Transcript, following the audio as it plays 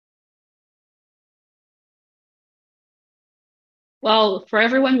Well, for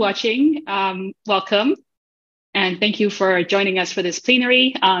everyone watching, welcome, and thank you for joining us for this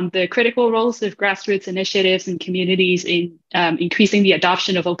plenary on the critical roles of grassroots initiatives and communities in increasing the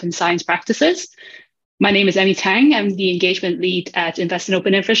adoption of open science practices. My name is Emmy Tsang. I'm the engagement lead at Invest in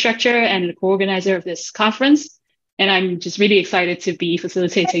Open Infrastructure and the co-organizer of this conference. And I'm just really excited to be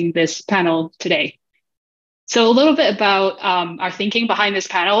facilitating this panel today. So a little bit about our thinking behind this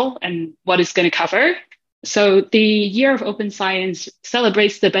panel and what it's going to cover. So the Year of Open Science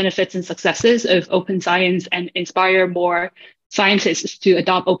celebrates the benefits and successes of open science and inspire more scientists to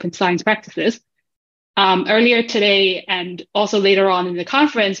adopt open science practices. Earlier today and also later on in the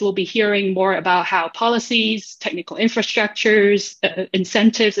conference, we'll be hearing more about how policies, technical infrastructures,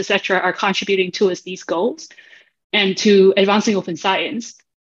 incentives, etc., are contributing towards these goals and to advancing open science.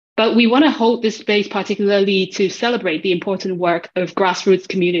 But we want to hold this space particularly to celebrate the important work of grassroots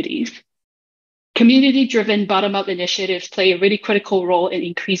communities. Community-driven bottom-up initiatives play a really critical role in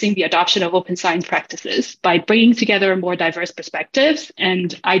increasing the adoption of open science practices by bringing together more diverse perspectives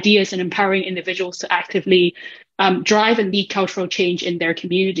and ideas and empowering individuals to actively drive and lead cultural change in their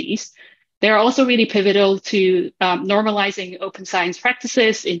communities. They're also really pivotal to normalizing open science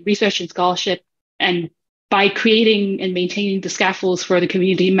practices in research and scholarship, and by creating and maintaining the scaffolds for the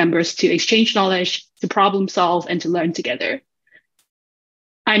community members to exchange knowledge, to problem solve, and to learn together.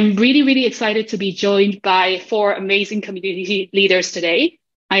 I'm really, really excited to be joined by 4 amazing community leaders today.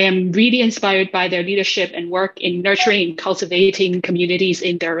 I am really inspired by their leadership and work in nurturing and cultivating communities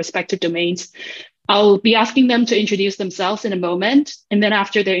in their respective domains. I'll be asking them to introduce themselves in a moment. And then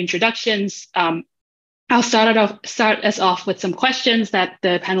after their introductions, I'll start us off with some questions that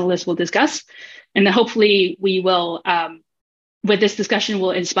the panelists will discuss. And then hopefully we will, with this discussion,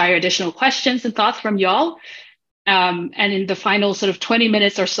 will inspire additional questions and thoughts from y'all. And in the final sort of 20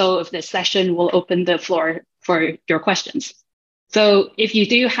 minutes or so of this session, we'll open the floor for your questions. So if you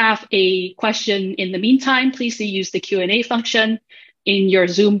do have a question in the meantime, please do use the Q&A function in your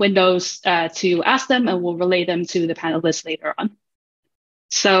Zoom windows to ask them, and we'll relay them to the panelists later on.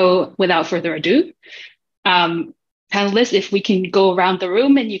 So without further ado, panelists, if we can go around the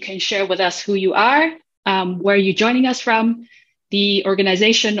room and you can share with us who you are, where you're joining us from, the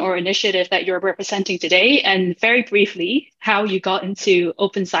organization or initiative that you're representing today, and very briefly, how you got into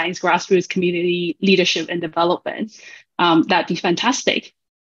open science grassroots community leadership and development. That'd be fantastic.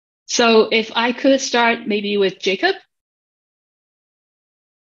 So if I could start maybe with Jacob.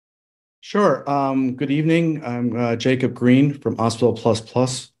 Sure. Good evening. I'm Jacob Green from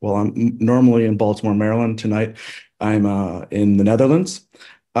OSPO++. Well, I'm normally in Baltimore, Maryland. Tonight, I'm in the Netherlands.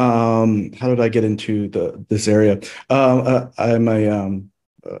 How did I get into this area? I'm a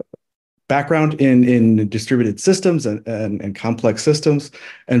background in distributed systems and complex systems,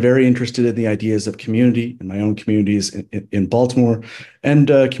 and very interested in the ideas of community in my own communities in Baltimore and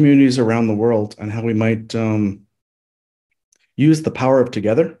communities around the world, and how we might use the power of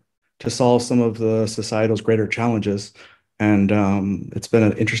together to solve some of the societal's greater challenges. And it's been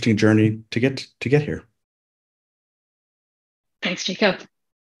an interesting journey to get here. Thanks, Jacob.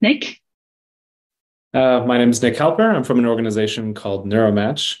 Nick? My name is Nick Halper. I'm from an organization called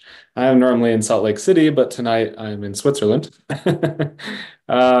Neuromatch. I'm normally in Salt Lake City, but tonight I'm in Switzerland.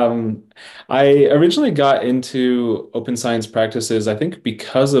 I originally got into open science practices, I think,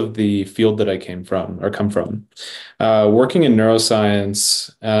 because of the field that I come from. Working in neuroscience,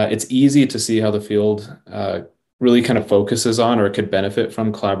 it's easy to see how the field really kind of focuses on or could benefit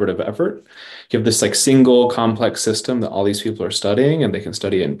from collaborative effort. You have this like single complex system that all these people are studying, and they can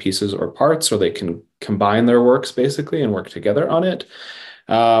study it in pieces or parts, or they can combine their works basically and work together on it.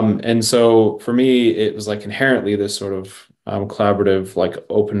 And so for me, it was like inherently this sort of collaborative, like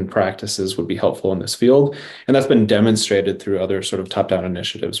open practices would be helpful in this field. And that's been demonstrated through other sort of top-down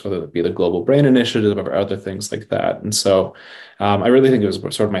initiatives, whether it be the Global Brain Initiative or other things like that. And so I really think it was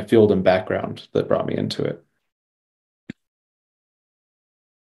sort of my field and background that brought me into it.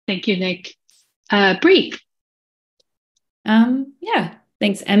 Thank you, Nick. Bree. Yeah,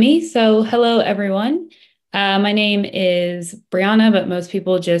 thanks, Emmy. So hello, everyone. My name is Brianna, but most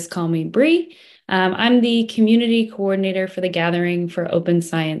people just call me Bree. I'm the community coordinator for the Gathering for Open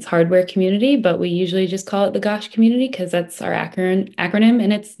Science Hardware Community, but we usually just call it the GOSH community because that's our acronym,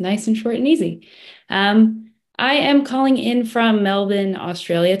 and it's nice and short and easy. I am calling in from Melbourne,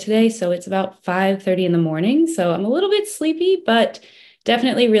 Australia today, so it's about 5:30 in the morning. So I'm a little bit sleepy, but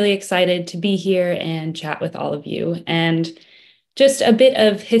definitely really excited to be here and chat with all of you. And just a bit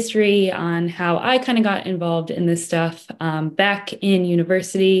of history on how I kind of got involved in this stuff. Back in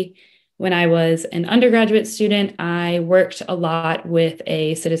university, when I was an undergraduate student, I worked a lot with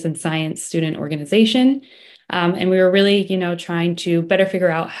a citizen science student organization. And we were really, trying to better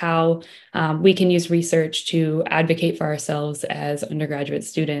figure out how we can use research to advocate for ourselves as undergraduate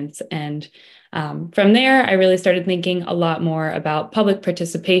students. And from there, I really started thinking a lot more about public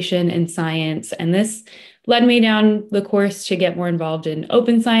participation in science. And this led me down the course to get more involved in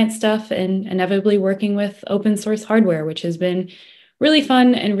open science stuff and inevitably working with open source hardware, which has been really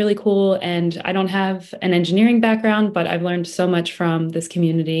fun and really cool. And I don't have an engineering background, but I've learned so much from this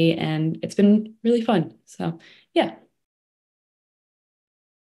community and it's been really fun. So, yeah.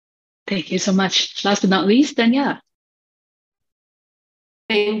 Thank you so much. Last but not least, Daniela.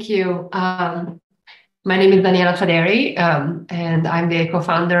 Thank you. My name is Daniela Saderi, and I'm the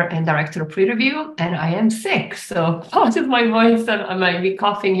co-founder and director of PREreview, and I am sick, so apologies my voice, I might be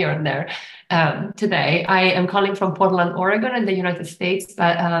coughing here and there. Today, I am calling from Portland, Oregon in the United States,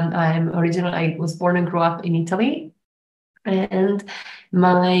 but I was born and grew up in Italy. And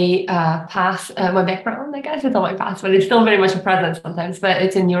my my background, I guess, it's not my past, but it's still very much a present sometimes, but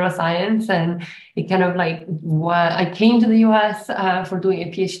it's in neuroscience. And it kind of like what I came to the US for doing a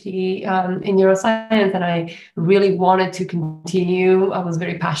PhD in neuroscience, and I really wanted to continue. I was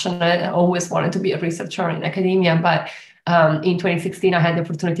very passionate. I always wanted to be a researcher in academia, but in 2016, I had the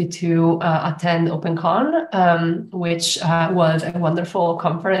opportunity to attend OpenCon, which was a wonderful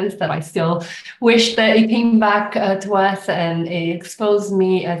conference that I still wish that it came back to us, and it exposed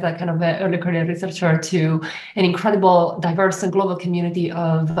me as a kind of an early career researcher to an incredible, diverse and global community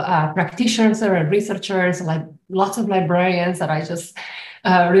of practitioners and researchers, like lots of librarians that I just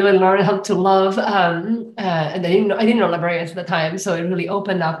really learned how to love. And I didn't know librarians at the time. So it really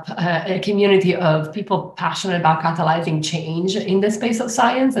opened up a community of people passionate about catalyzing change in the space of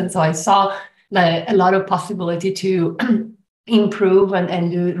science. And so I saw a lot of possibility to improve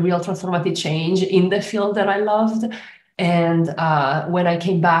and do real transformative change in the field that I loved. And when I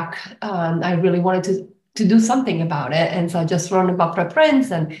came back, I really wanted to do something about it. And so I just learned about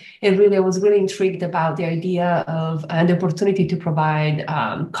preprints, and I was really intrigued about the idea of and the opportunity to provide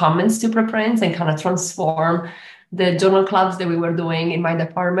comments to preprints and kind of transform the journal clubs that we were doing in my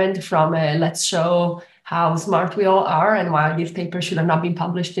department from let's show how smart we all are and why this paper should have not been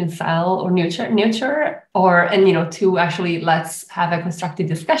published in Cell or Nature, to actually let's have a constructive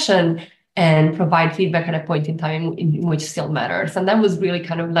discussion and provide feedback at a point in time in which still matters. And that was really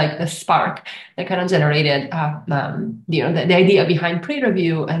kind of like the spark that kind of generated, the idea behind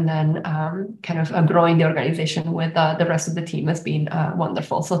PREreview, and then kind of growing the organization with the rest of the team has been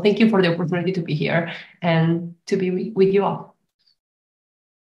wonderful. So thank you for the opportunity to be here and to be with you all.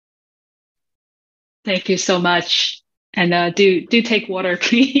 Thank you so much. And do take water,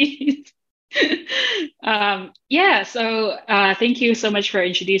 please. So thank you so much for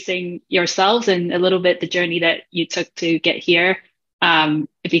introducing yourselves and a little bit the journey that you took to get here,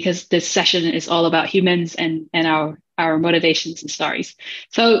 because this session is all about humans and our motivations and stories.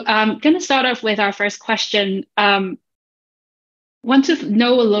 So I'm going to start off with our first question. Want to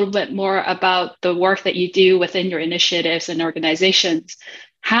know a little bit more about the work that you do within your initiatives and organizations.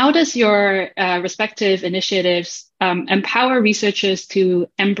 How does your respective initiatives empower researchers to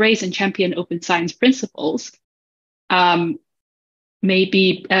embrace and champion open science principles?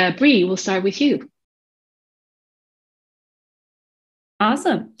 Maybe Bree, we'll start with you.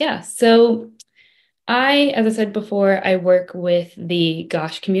 Awesome. Yeah. So as I said before, I work with the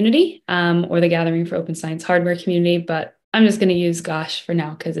GOSH community, or the Gathering for Open Science Hardware community, but I'm just going to use GOSH for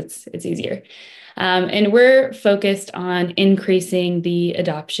now because it's easier. And we're focused on increasing the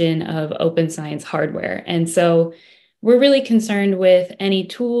adoption of open science hardware. And so we're really concerned with any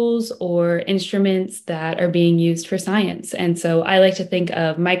tools or instruments that are being used for science. And so I like to think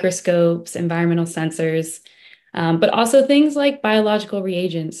of microscopes, environmental sensors, but also things like biological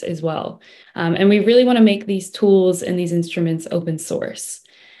reagents as well. And we really want to make these tools and these instruments open source.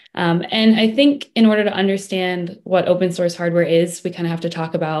 And I think in order to understand what open source hardware is, we kind of have to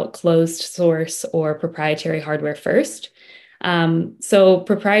talk about closed source or proprietary hardware first. So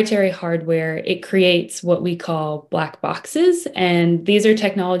proprietary hardware, it creates what we call black boxes. And these are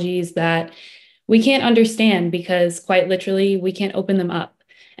technologies that we can't understand because quite literally, we can't open them up.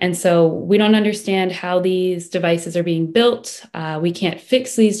 And so we don't understand how these devices are being built. We can't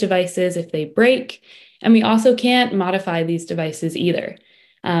fix these devices if they break. And we also can't modify these devices either.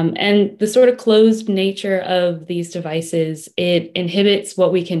 And the sort of closed nature of these devices, it inhibits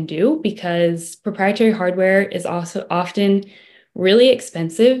what we can do because proprietary hardware is also often really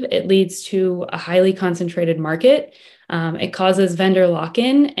expensive. It leads to a highly concentrated market. It causes vendor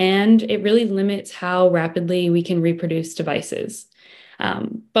lock-in, and it really limits how rapidly we can reproduce devices.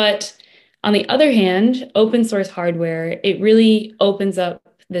 But on the other hand, open source hardware, it really opens up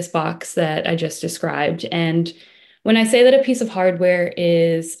this box that I just described. And when I say that a piece of hardware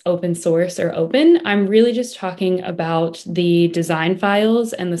is open source or open, I'm really just talking about the design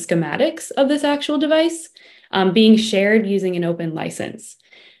files and the schematics of this actual device being shared using an open license.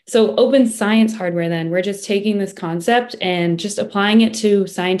 So open science hardware, then, we're just taking this concept and just applying it to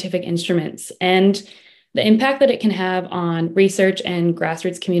scientific instruments. And the impact that it can have on research and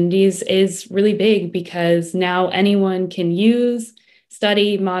grassroots communities is really big, because now anyone can use,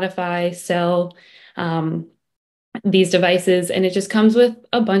 study, modify, sell these devices. And it just comes with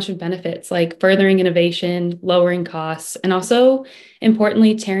a bunch of benefits, like furthering innovation, lowering costs, and also,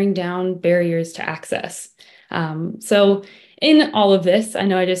 importantly, tearing down barriers to access. So in all of this, I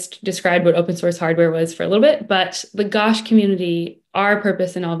know I just described what open source hardware was for a little bit, but the GOSH community, our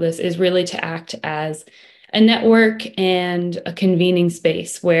purpose in all of this is really to act as a network and a convening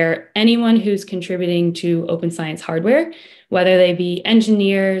space where anyone who's contributing to open science hardware, whether they be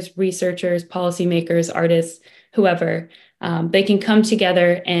engineers, researchers, policymakers, artists, whoever, they can come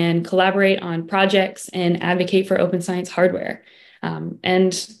together and collaborate on projects and advocate for open science hardware.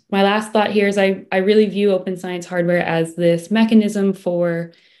 And my last thought here is I really view open science hardware as this mechanism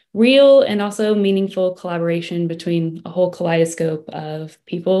for real and also meaningful collaboration between a whole kaleidoscope of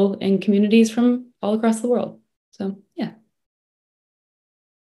people and communities from all across the world. So, yeah.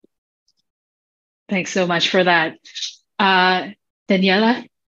 Thanks so much for that. Daniela,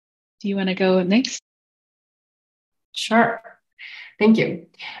 do you want to go next? Sure. Thank you.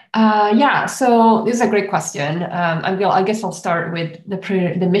 Yeah, so this is a great question. I guess I'll start with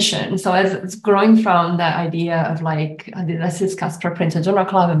the mission. So as it's growing from the idea of like, let's discuss preprint and journal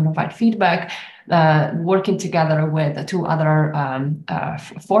club and provide feedback, working together with two other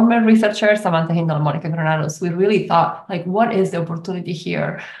former researchers, Samantha Hindle and Monica Granados, we really thought, like, what is the opportunity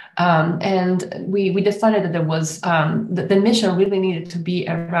here? And we decided that there was the mission really needed to be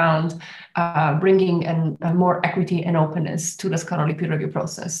around bringing more equity and openness to the scholarly peer review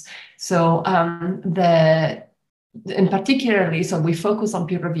process. So and particularly, so we focus on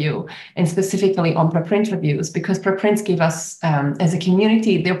peer review and specifically on preprint reviews, because preprints give us, as a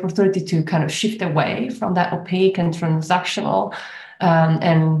community, the opportunity to kind of shift away from that opaque and transactional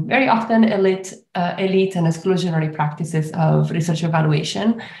and very often elite and exclusionary practices of research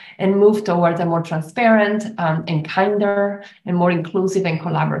evaluation, and move towards a more transparent and kinder and more inclusive and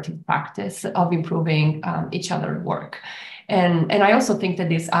collaborative practice of improving each other's work. And I also think that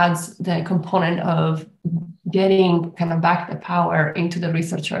this adds the component of getting kind of back the power into the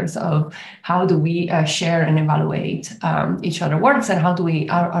researchers of how do we share and evaluate each other's works, and how do we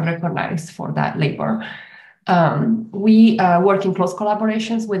are recognized for that labor. We work in close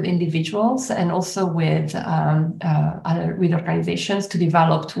collaborations with individuals and also with with organizations to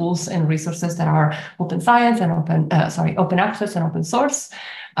develop tools and resources that are open science and open access and open source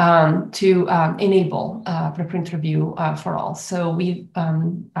to enable preprint review for all. So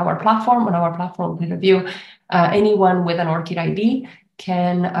on our platform, PREreview, anyone with an ORCID ID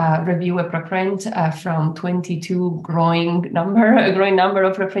can review a preprint from 22 growing number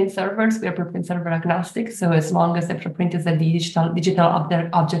of preprint servers. We are preprint server agnostic, so as long as the preprint is a digital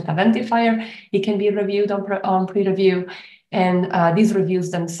object identifier, it can be reviewed on PREreview. And these reviews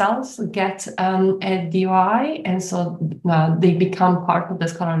themselves get a DOI, and so they become part of the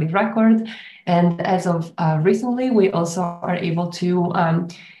scholarly record. And as of recently, we also are able to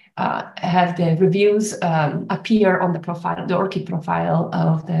have the reviews appear on the profile, the ORCID profile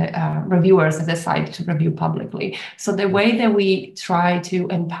of the reviewers that decide to review publicly. So the way that we try to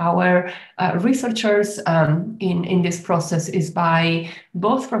empower researchers in this process is by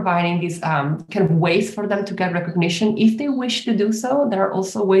both providing these kind of ways for them to get recognition if they wish to do so. There are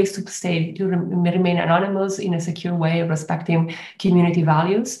also ways to remain anonymous in a secure way, respecting community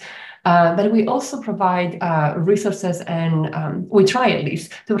values. But we also provide resources, and we try at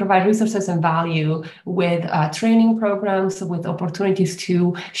least to provide resources and value with training programs, with opportunities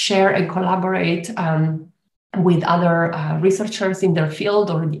to share and collaborate with other researchers in their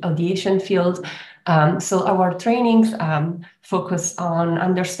field or the ideation field. So our trainings focus on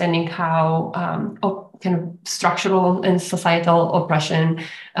understanding how kind of structural and societal oppression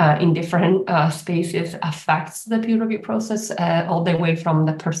in different spaces affects the peer review process, all the way from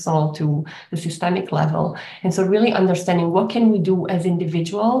the personal to the systemic level. And so really understanding what can we do as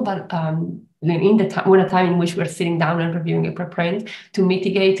individual, but in the time in which we're sitting down and reviewing a preprint, to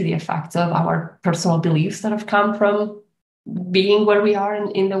mitigate the effects of our personal beliefs that have come from being where we are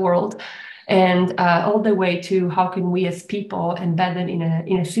in the world. and all the way to how can we as people embedded in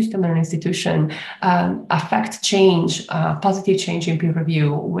a system or an institution affect change, positive change in peer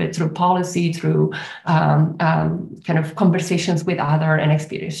review through policy, through kind of conversations with other and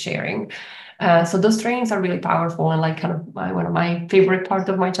experience sharing. So those trainings are really powerful and like kind of one of my favorite parts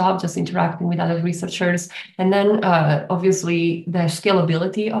of my job, just interacting with other researchers. And then obviously the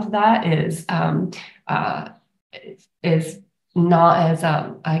scalability of that is not as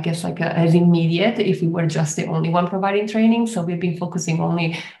I guess like as immediate if we were just the only one providing training. So we've been focusing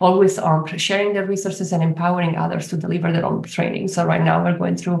always on sharing the resources and empowering others to deliver their own training. So right now we're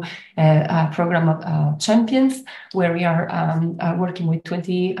going through a program of champions where we are working with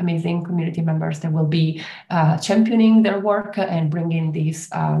 20 amazing community members that will be championing their work and bringing this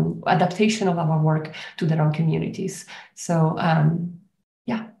adaptation of our work to their own communities. So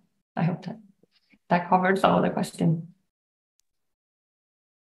yeah, I hope that covers some of the question.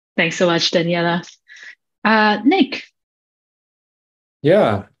 Thanks so much, Daniela. Nick.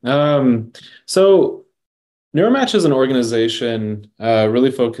 Yeah. So neuromatch as an organization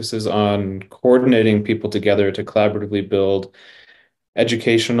really focuses on coordinating people together to collaboratively build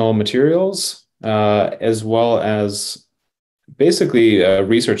educational materials as well as basically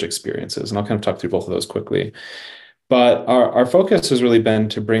research experiences. And I'll kind of talk through both of those quickly. But our focus has really been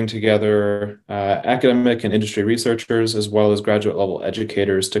to bring together academic and industry researchers, as well as graduate level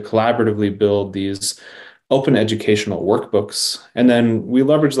educators, to collaboratively build these open educational workbooks. And then we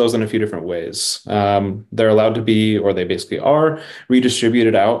leverage those in a few different ways. They're allowed to be, or they basically are,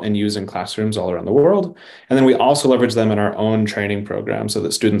 redistributed out and used in classrooms all around the world. And then we also leverage them in our own training program so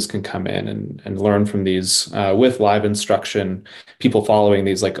that students can come in and learn from these with live instruction, people following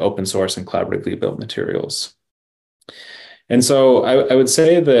these like open source and collaboratively built materials. And so I would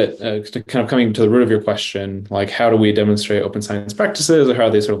say that kind of coming to the root of your question, like how do we demonstrate open science practices, or how are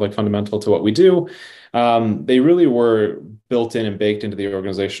they sort of like fundamental to what we do? They really were built in and baked into the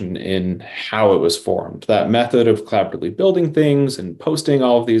organization in how it was formed. That method of collaboratively building things and posting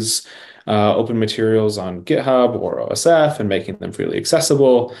all of these open materials on GitHub or OSF and making them freely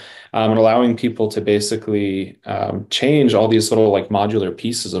accessible, and allowing people to basically change all these sort of like modular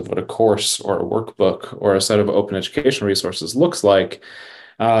pieces of what a course or a workbook or a set of open educational resources looks like,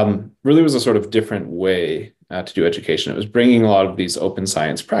 really was a sort of different way to do education. It was bringing a lot of these open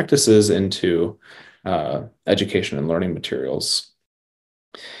science practices into education and learning materials.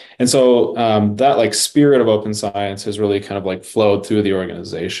 And so that like spirit of open science has really kind of like flowed through the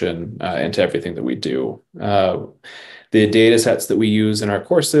organization into everything that we do. The data sets that we use in our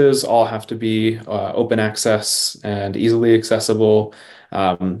courses all have to be open access and easily accessible.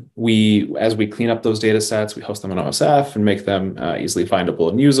 As we clean up those data sets, we host them on OSF and make them easily findable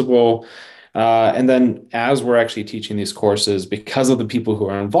and usable. And then as we're actually teaching these courses, because of the people who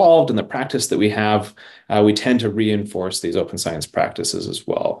are involved and the practice that we have, we tend to reinforce these open science practices as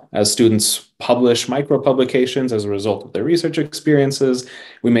well. As students publish micro publications as a result of their research experiences,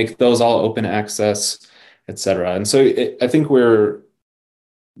 we make those all open access, et cetera. And so I think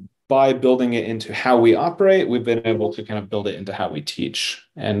by building it into how we operate, we've been able to kind of build it into how we teach.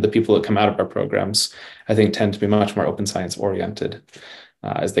 And the people that come out of our programs, I think, tend to be much more open science oriented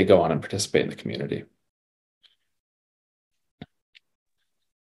as they go on and participate in the community.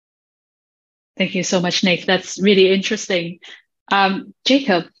 Thank you so much, Nick. That's really interesting.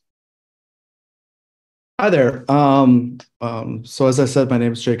 Jacob. Hi there. So as I said, my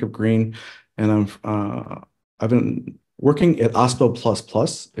name is Jacob Green, and I've been working at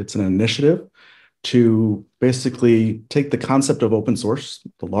OSPO++. It's an initiative to basically take the concept of open source,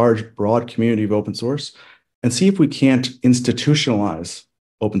 the large, broad community of open source, and see if we can't institutionalize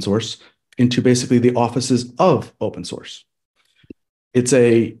open source into basically the offices of open source. It's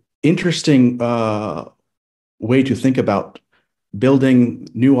a interesting way to think about building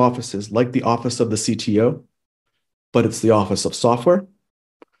new offices like the office of the CTO, but it's the office of software.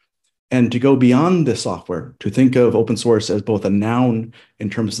 And to go beyond the software, to think of open source as both a noun in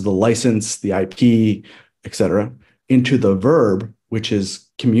terms of the license, the IP, et cetera, into the verb, which is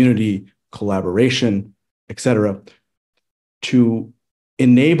community, collaboration, et cetera, to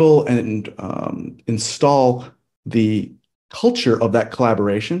enable and install the culture of that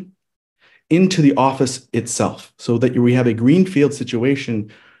collaboration into the office itself, so that we have a greenfield situation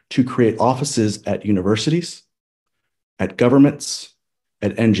to create offices at universities, at governments,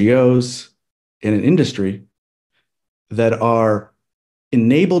 at NGOs, in an industry that are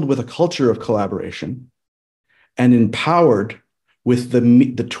enabled with a culture of collaboration and empowered with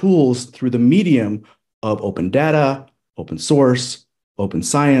the tools through the medium of open data, open source, open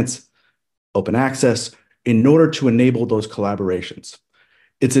science, open access, in order to enable those collaborations.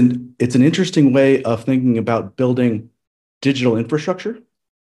 it's an interesting way of thinking about building digital infrastructure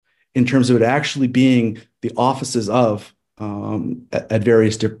in terms of it actually being the offices of at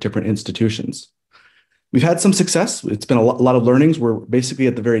various different institutions. We've had some success. It's been a lot of learnings. We're basically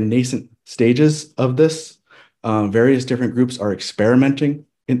at the very nascent stages of this. Various different groups are experimenting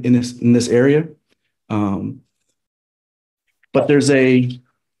in this area. But there's we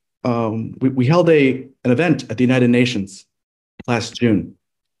held an event at the United Nations last June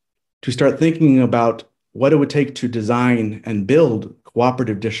to start thinking about what it would take to design and build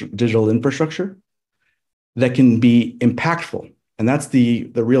cooperative digital infrastructure that can be impactful. And that's the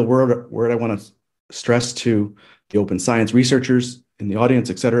real word I want to stress to the open science researchers in the audience,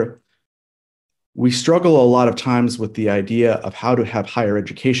 et cetera. We struggle a lot of times with the idea of how to have higher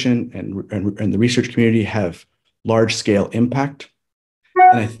education and the research community have large scale impact.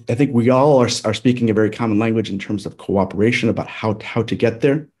 And I think we all are speaking a very common language in terms of cooperation about how to get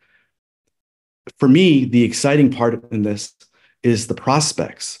there. For me, the exciting part in this is the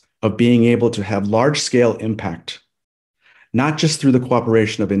prospects of being able to have large scale impact, not just through the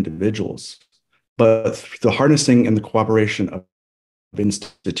cooperation of individuals, but through the harnessing and the cooperation of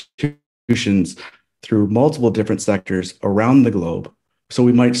institutions through multiple different sectors around the globe. So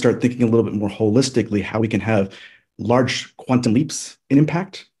we might start thinking a little bit more holistically how we can have large quantum leaps in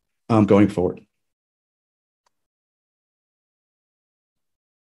impact going forward.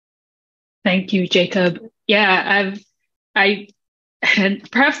 Thank you, Jacob. Yeah, and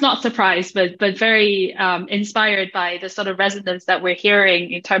perhaps not surprised, but very inspired by the sort of resonance that we're hearing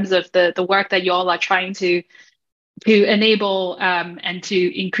in terms of the work that you all are trying to enable and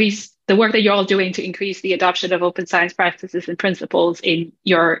to increase the work that you're all doing to increase the adoption of open science practices and principles in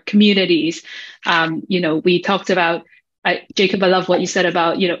your communities. We talked about, Jacob, I love what you said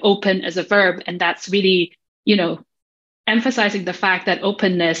about, open as a verb, and that's really, emphasizing the fact that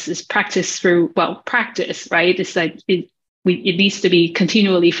openness is practiced through, practice, right? It's like it needs to be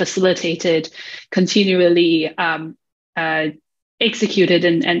continually facilitated, continually executed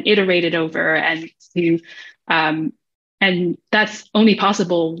and iterated over, and that's only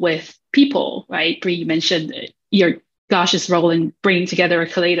possible with people, right? Bree, you mentioned your Gosh's role in bringing together a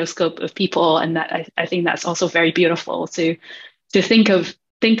kaleidoscope of people, and that I think that's also very beautiful to think of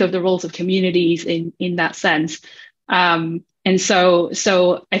the roles of communities in that sense. And so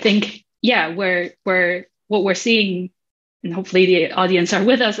I think, what we're seeing, and hopefully the audience are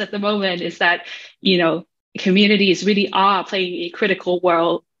with us at the moment, is that, communities really are playing a critical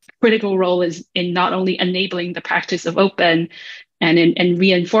role is in not only enabling the practice of open and in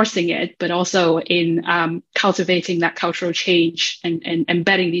reinforcing it, but also in cultivating that cultural change and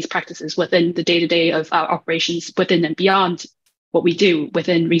embedding these practices within the day-to-day of our operations, within and beyond what we do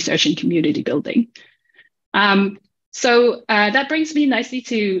within research and community building. So that brings me nicely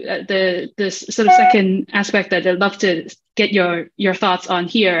to the sort of second aspect that I'd love to get your thoughts on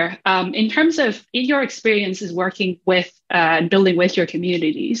here. In terms of in your experiences working with and building with your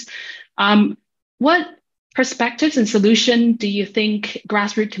communities, what perspectives and solution do you think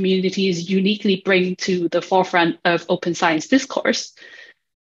grassroots communities uniquely bring to the forefront of open science discourse?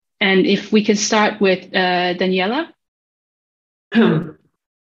 And if we can start with Daniela.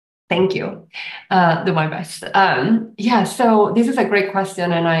 Thank you. Do my best. So this is a great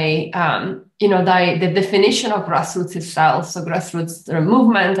question. And the definition of grassroots itself, so grassroots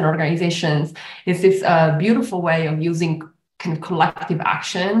movement and organizations, is this beautiful way of using kind of collective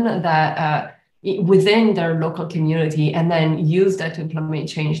action that within their local community, and then use that to implement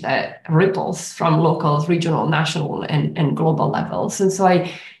change that ripples from local, regional, national, and global levels. And so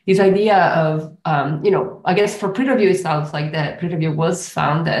this idea of, I guess for PREreview, it sounds like that PREreview was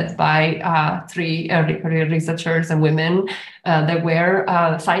founded by three early career researchers and women that were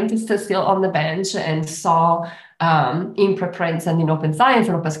scientists still on the bench and saw in preprints and in open science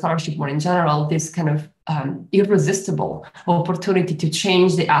and open scholarship more in general, this kind of irresistible opportunity to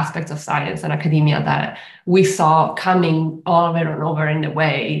change the aspects of science and academia that we saw coming over and over in the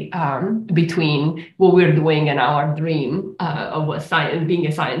way between what we're doing and our dream of what science, being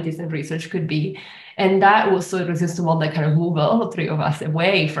a scientist and research could be. And that was so irresistible that kind of moved all three of us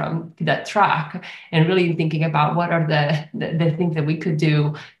away from that track and really thinking about what are the things that we could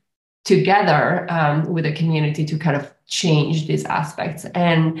do together with the community to kind of change these aspects.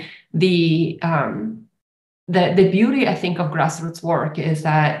 And the the beauty, I think, of grassroots work is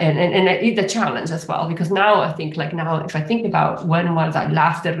that, and it's a challenge as well, because now I think, like now, if I think about when was I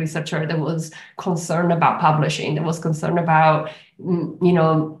last a researcher that was concerned about publishing, that was concerned about,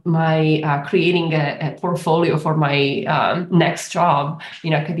 my creating a portfolio for my next job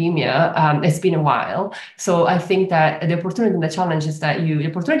in academia, it's been a while. So I think that the opportunity and the challenge is that the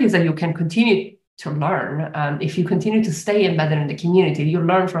opportunity is that you can continue to learn. If you continue to stay embedded in the community, you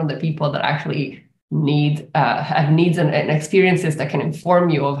learn from the people that actually have needs and experiences that can inform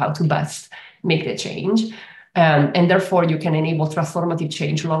you of how to best make the change. And therefore, you can enable transformative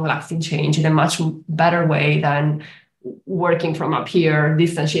change, long-lasting change in a much better way than working from up here,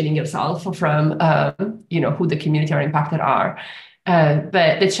 distanciating yourself from who the community are impacted are.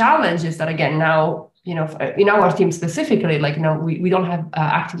 But the challenge is that, again, now, in our team specifically, like now we don't have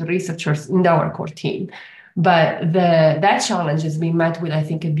active researchers in our core team. But that challenge is being met with, I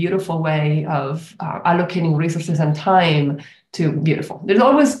think, a beautiful way of allocating resources and time to beautiful. There's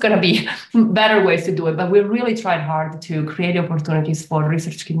always going to be better ways to do it, but we really tried hard to create opportunities for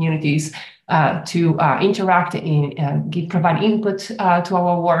research communities to interact and provide input to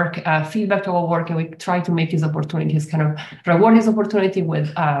our work, feedback to our work, and we try to make these opportunities kind of reward this opportunity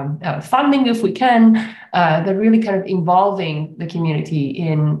with funding if we can, but really kind of involving the community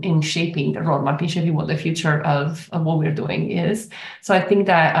in shaping the roadmap, in shaping what the future of what we're doing is. So I think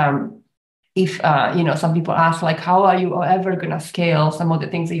that if some people ask, like, how are you ever going to scale some of the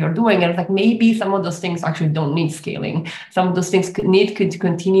things that you're doing? And it's like, maybe some of those things actually don't need scaling. Some of those things need to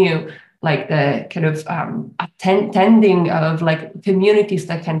continue, like the kind of tending of like communities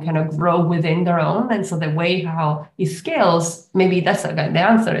that can kind of grow within their own. And so the way how it scales, maybe that's again, the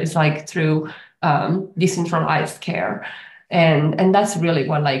answer is like through decentralized care. And that's really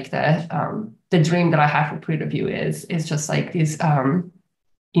what like the dream that I have for PREreview is just like this,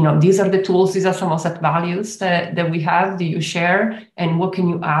 these are the tools, these are some of the values that we have, that you share, and what can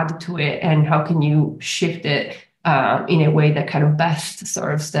you add to it, and how can you shift it in a way that kind of best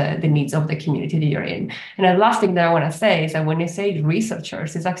serves the needs of the community that you're in. And the last thing that I want to say is that when I say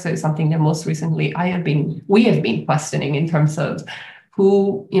researchers, it's actually something that most recently we have been questioning in terms of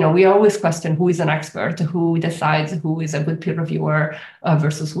who, we always question who is an expert, who decides who is a good peer reviewer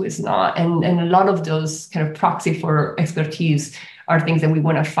versus who is not. And a lot of those kind of proxy for expertise are things that we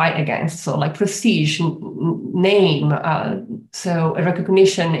want to fight against. So like prestige, name, so a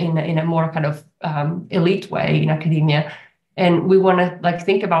recognition in a more kind of elite way in academia. And we want to like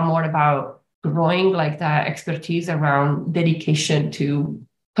think more about growing like that expertise around dedication to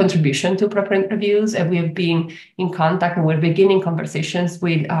contribution to preprint reviews. And we have been in contact and we're beginning conversations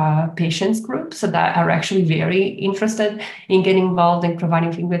with patients groups that are actually very interested in getting involved in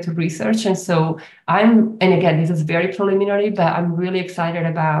providing feedback to research. And so and again, this is very preliminary, but I'm really excited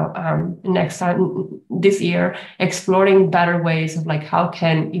about next time this year, exploring better ways of like, how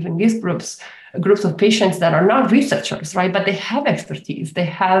can even these groups of patients that are not researchers, right? But they have expertise, they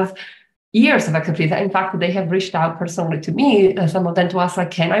have years of expertise. In fact, they have reached out personally to me, some of them to ask,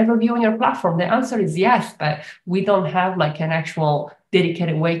 like, can I review on your platform? The answer is yes, but we don't have like an actual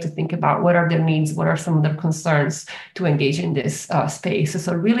dedicated way to think about what are their needs, what are some of their concerns to engage in this space.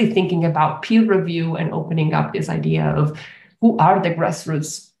 So really thinking about peer review and opening up this idea of who are the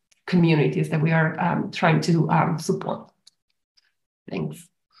grassroots communities that we are trying to support. Thanks.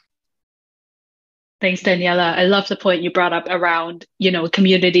 Thanks, Daniela. I love the point you brought up around,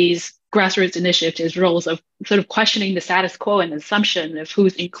 communities, grassroots initiatives, roles of sort of questioning the status quo and assumption of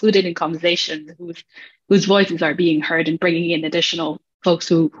who's included in conversation, whose voices are being heard, and bringing in additional folks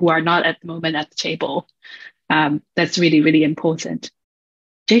who are not at the moment at the table. That's really, really important.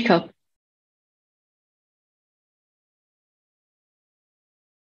 Jacob.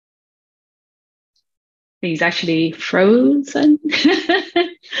 He's actually frozen.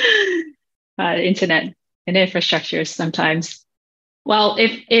 Internet and infrastructure sometimes. Well,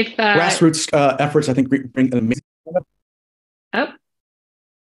 if grassroots efforts, I think, bring an amazing. Oh,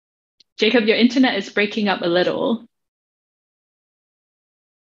 Jacob, your internet is breaking up a little.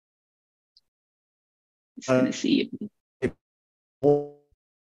 Just gonna see. All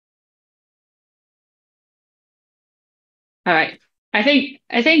right. I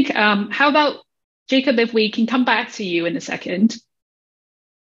think. How about Jacob? If we can come back to you in a second.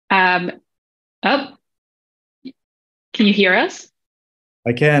 Oh, can you hear us?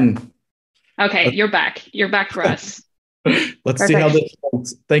 I can. Okay, you're back. You're back for us. Let's see how this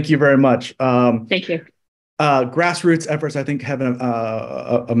goes. Thank you very much. Thank you. Grassroots efforts, I think, have an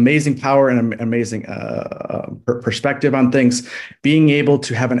amazing power and an amazing perspective on things. Being able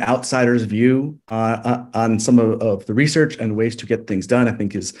to have an outsider's view on some of the research and ways to get things done, I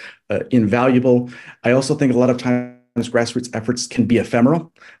think, is invaluable. I also think a lot of times grassroots efforts can be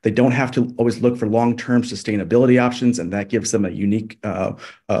ephemeral. They don't have to always look for long-term sustainability options, and that gives them a unique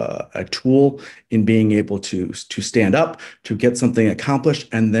a tool in being able to stand up, to get something accomplished,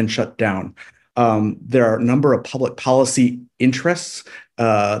 and then shut down. There are a number of public policy interests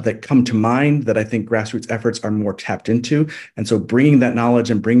that come to mind that I think grassroots efforts are more tapped into. And so bringing that knowledge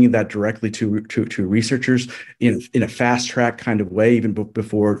and bringing that directly to researchers in a fast track kind of way, even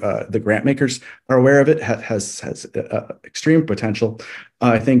before the grant makers are aware of it, has extreme potential.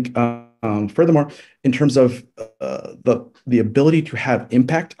 I think furthermore, in terms of the ability to have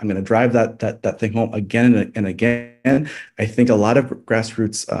impact, I'm going to drive that thing home again and again. I think a lot of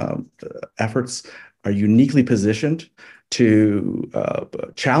grassroots efforts are uniquely positioned to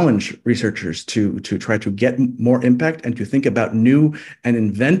challenge researchers to try to get more impact and to think about new and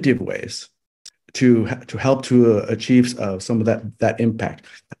inventive ways to help to achieve some of that impact.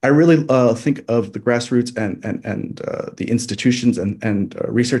 I really think of the grassroots and the institutions and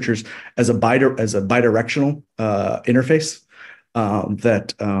researchers as a bidirectional interface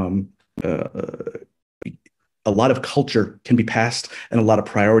that a lot of culture can be passed and a lot of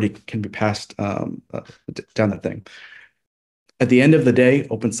priority can be passed down that thing. At the end of the day,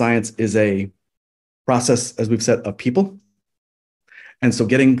 open science is a process, as we've said, of people. And so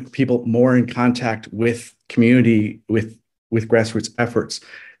getting people more in contact with community, with grassroots efforts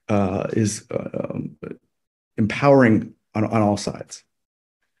is empowering on all sides.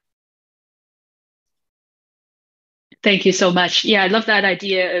 Thank you so much. Yeah, I love that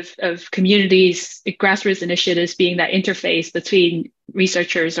idea of communities, grassroots initiatives being that interface between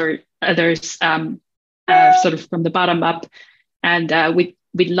researchers or others, sort of from the bottom up. And we'd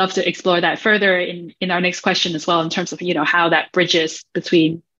love to explore that further in our next question as well, in terms of how that bridges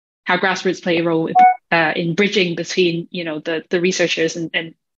between how grassroots play a role in bridging between the researchers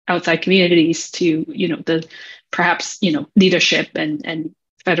and outside communities to the perhaps leadership and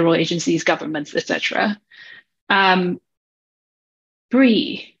federal agencies, governments, etc.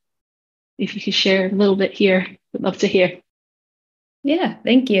 Bree, if you could share a little bit here, would love to hear. Yeah,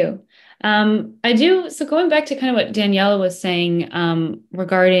 thank you. I do. So going back to kind of what Daniela was saying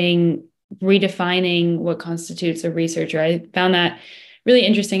regarding redefining what constitutes a researcher, I found that really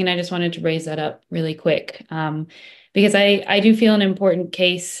interesting, and I just wanted to raise that up really quick because I do feel an important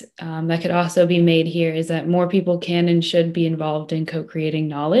case that could also be made here is that more people can and should be involved in co-creating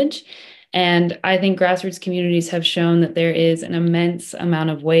knowledge. And I think grassroots communities have shown that there is an immense amount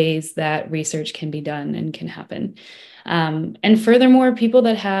of ways that research can be done and can happen. And furthermore, people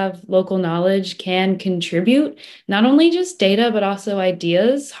that have local knowledge can contribute not only just data, but also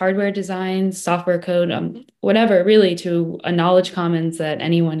ideas, hardware designs, software code, whatever, really, to a knowledge commons that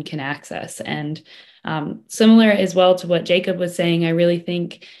anyone can access. And similar as well to what Jacob was saying, I really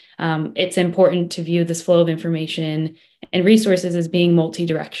think it's important to view this flow of information and resources as being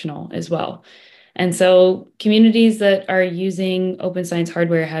multi-directional as well. And so communities that are using open science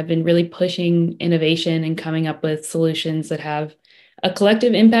hardware have been really pushing innovation and coming up with solutions that have a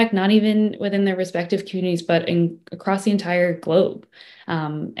collective impact, not even within their respective communities, but across the entire globe.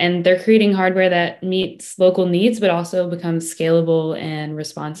 And they're creating hardware that meets local needs, but also becomes scalable and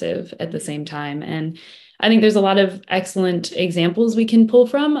responsive at the same time. And I think there's a lot of excellent examples we can pull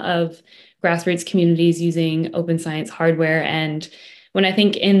from of grassroots communities using open science hardware. And when I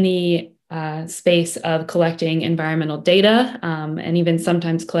think in the space of collecting environmental data, and even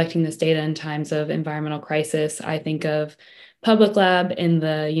sometimes collecting this data in times of environmental crisis, I think of Public Lab in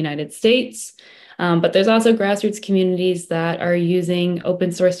the United States. But there's also grassroots communities that are using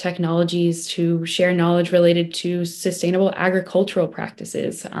open source technologies to share knowledge related to sustainable agricultural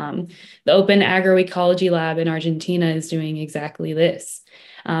practices. The Open Agroecology Lab in Argentina is doing exactly this.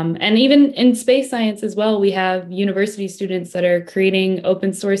 And even in space science as well, we have university students that are creating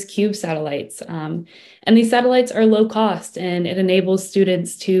open source cube satellites. And these satellites are low cost, and it enables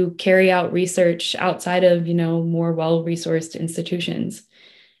students to carry out research outside of, more well-resourced institutions.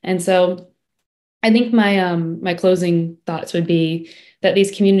 And so I think my closing thoughts would be that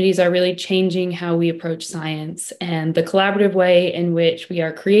these communities are really changing how we approach science, and the collaborative way in which we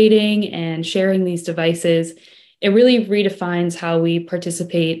are creating and sharing these devices, it really redefines how we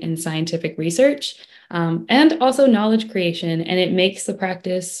participate in scientific research and also knowledge creation, and it makes the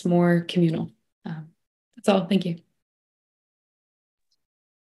practice more communal. That's all. Thank you.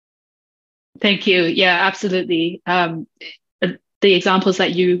 Thank you. Yeah, absolutely. the examples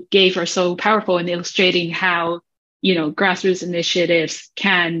that you gave are so powerful in illustrating how, grassroots initiatives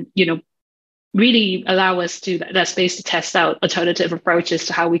can, really allow us to that space to test out alternative approaches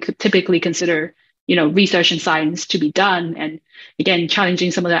to how we could typically consider, research and science to be done. And again,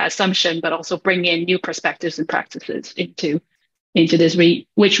 challenging some of that assumption, but also bring in new perspectives and practices into this,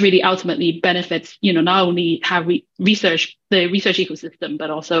 which really ultimately benefits, not only how we research the research ecosystem, but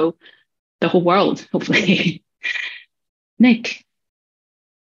also the whole world, hopefully. Nick.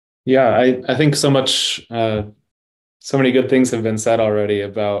 Yeah, I think so many good things have been said already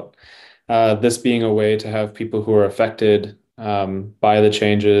about this being a way to have people who are affected by the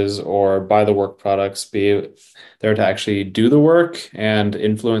changes or by the work products be there to actually do the work and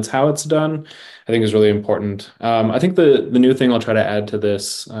influence how it's done, I think is really important. I think the new thing I'll try to add to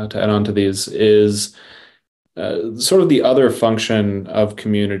this, to add on to these, is sort of the other function of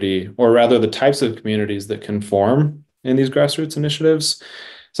community, or rather the types of communities that can form in these grassroots initiatives.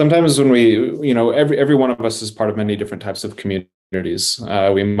 Sometimes when every one of us is part of many different types of communities.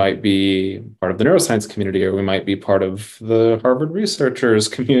 We might be part of the neuroscience community, or we might be part of the Harvard researchers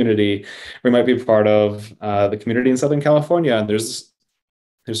community. We might be part of the community in Southern California. And there's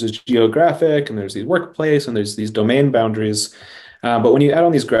this geographic, and there's these workplace, and there's these domain boundaries. But when you add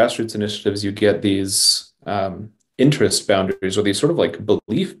on these grassroots initiatives, you get these interest boundaries, or these sort of like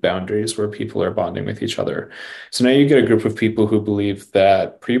belief boundaries where people are bonding with each other. So now you get a group of people who believe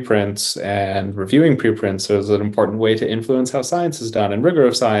that preprints and reviewing preprints is an important way to influence how science is done and rigor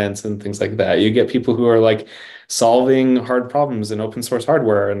of science and things like that. You get people who are like solving hard problems in open source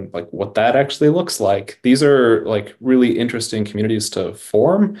hardware and like what that actually looks like. These are like really interesting communities to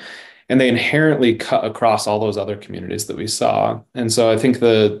form, and they inherently cut across all those other communities that we saw. And so I think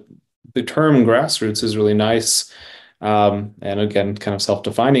the term grassroots is really nice. And again, kind of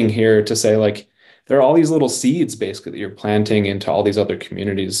self-defining here to say, like, there are all these little seeds basically that you're planting into all these other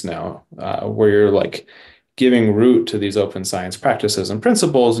communities now, where you're like giving root to these open science practices and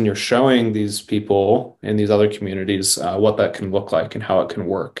principles, and you're showing these people in these other communities what that can look like and how it can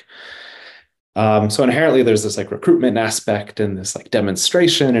work. So inherently there's this like recruitment aspect and this like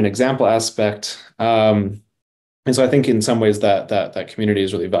demonstration and example aspect. And so I think in some ways that community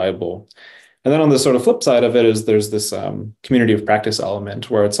is really valuable. And then on the sort of flip side of it is there's this community of practice element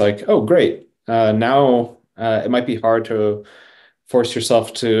where it's like, oh, great. Now it might be hard to force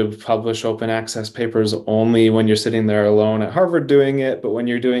yourself to publish open access papers only when you're sitting there alone at Harvard doing it. But when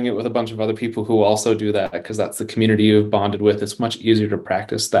you're doing it with a bunch of other people who also do that, because that's the community you've bonded with, it's much easier to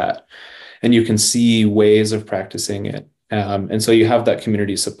practice that. And you can see ways of practicing it. And so you have that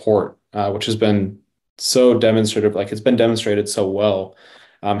community support, which has been so demonstrative, like it's been demonstrated so well.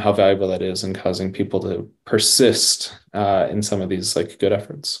 How valuable that is in causing people to persist in some of these like good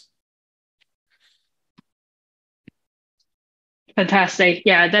efforts. Fantastic.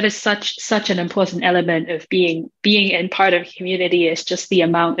 Yeah, that is such an important element of being in part of community, is just the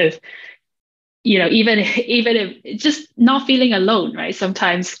amount of, even if just not feeling alone, right?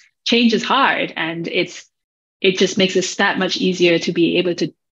 Sometimes change is hard, and it just makes it that much easier to be able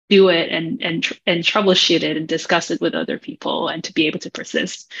to do it and troubleshoot it and discuss it with other people, and to be able to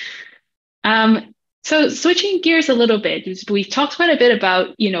persist. So switching gears a little bit, we've talked quite a bit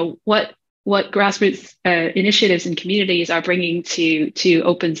about, what grassroots initiatives and communities are bringing to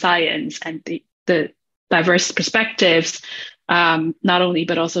open science, and the diverse perspectives, not only,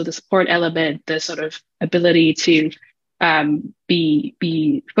 but also the support element, the sort of ability to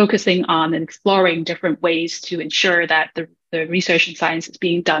be focusing on and exploring different ways to ensure that the research and science is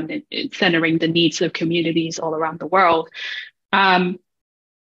being done in centering the needs of communities all around the world.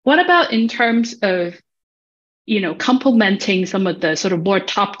 What about in terms of, complementing some of the sort of more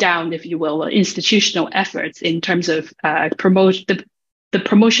top-down, if you will, institutional efforts in terms of promote the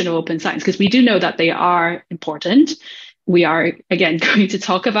promotion of open science? Because we do know that they are important. We are, again, going to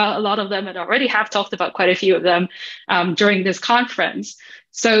talk about a lot of them, and already have talked about quite a few of them during this conference.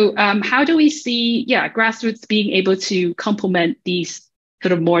 So how do we see, grassroots being able to complement these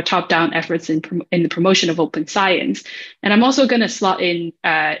sort of more top-down efforts in the promotion of open science? And I'm also going to slot in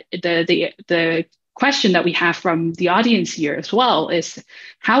the question that we have from the audience here as well, is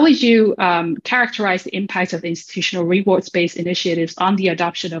how would you characterize the impact of institutional rewards-based initiatives on the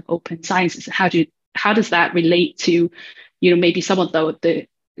adoption of open sciences? How does that relate to, maybe some of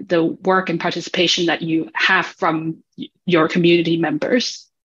the work and participation that you have from your community members?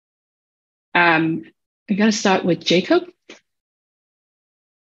 I'm going to start with Jacob.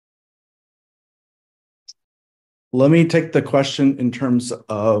 Let me take the question in terms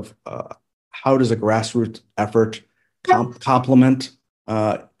of how does a grassroots effort complement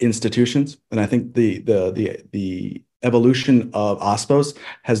institutions? And I think the evolution of OSPOs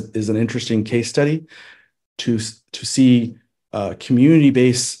is an interesting case study to see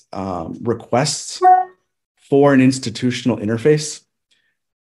community-based requests for an institutional interface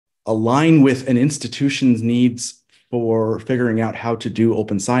align with an institution's needs for figuring out how to do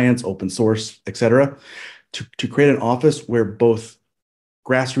open science, open source, et cetera, to create an office where both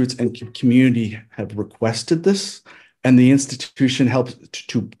grassroots and community have requested this, and the institution helps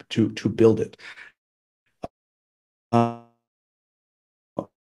to build it.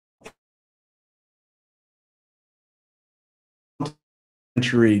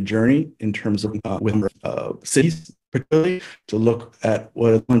 Journey in terms of with cities, particularly to look at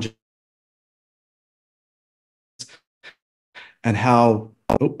what and how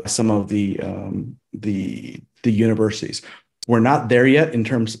some of the universities. We're not there yet in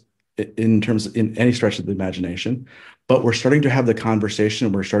terms in any stretch of the imagination, but we're starting to have the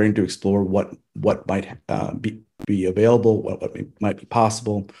conversation. We're starting to explore what might be available, what might be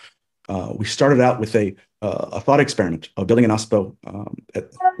possible. We started out with a thought experiment of building an OSPO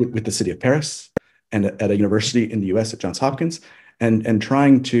with the city of Paris and at a university in the US at Johns Hopkins, and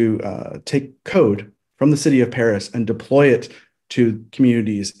trying to take code from the city of Paris and deploy it to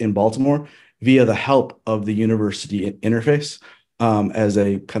communities in Baltimore via the help of the university interface as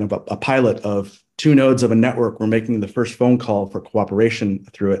a kind of a pilot of 2 nodes of a network. We're making the first phone call for cooperation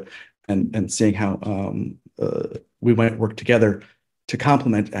through it and seeing how we might work together to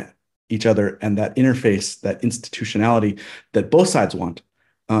complement each other, and that interface, that institutionality that both sides want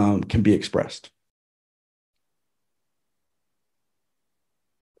can be expressed.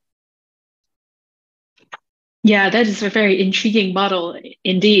 Yeah, that is a very intriguing model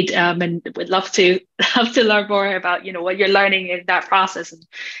indeed, and would love to learn more about what you're learning in that process,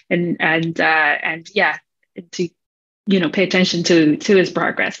 and yeah, to pay attention to his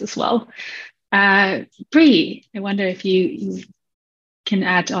progress as well. Bree, I wonder if you can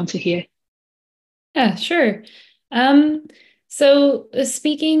add on to here. Yeah, sure. So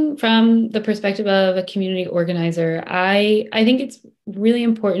speaking from the perspective of a community organizer, I think it's really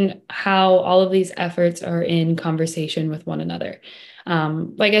important how all of these efforts are in conversation with one another.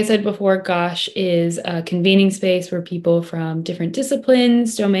 Like I said before, GOSH is a convening space where people from different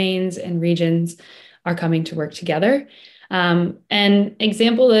disciplines, domains, and regions are coming to work together. An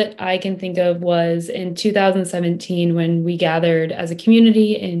example that I can think of was in 2017 when we gathered as a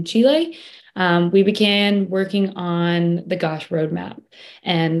community in Chile. We began working on the GOSH roadmap.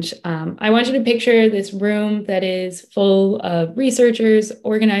 And I want you to picture this room that is full of researchers,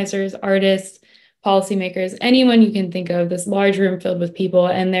 organizers, artists, policymakers, anyone you can think of, this large room filled with people,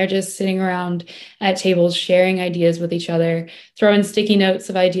 and they're just sitting around at tables, sharing ideas with each other, throwing sticky notes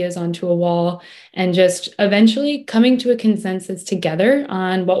of ideas onto a wall, and just eventually coming to a consensus together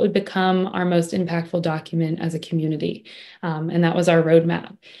on what would become our most impactful document as a community. And that was our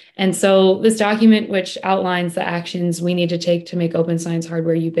roadmap. And so this document, which outlines the actions we need to take to make open science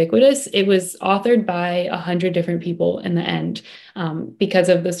hardware ubiquitous, it was authored by 100 different people in the end, because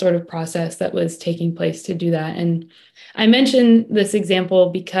of the sort of process that was taking place to do that. And I mention this example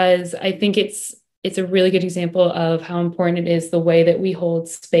because I think it's a really good example of how important it is the way that we hold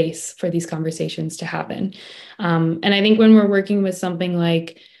space for these conversations to happen. And I think when we're working with something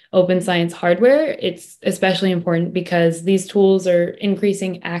like open science hardware, it's especially important because these tools are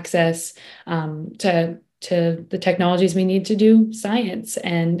increasing access to the technologies we need to do science.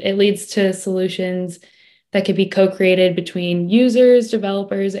 And it leads to solutions that could be co-created between users,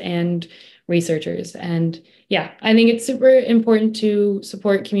 developers, and researchers. And yeah, I think it's super important to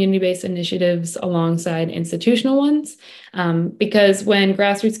support community-based initiatives alongside institutional ones, because when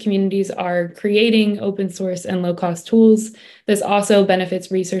grassroots communities are creating open source and low-cost tools, this also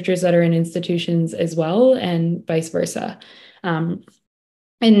benefits researchers that are in institutions as well, and vice versa.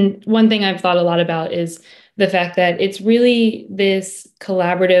 And one thing I've thought a lot about is the fact that it's really this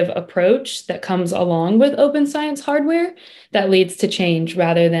collaborative approach that comes along with open science hardware that leads to change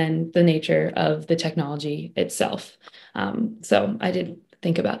rather than the nature of the technology itself. So I did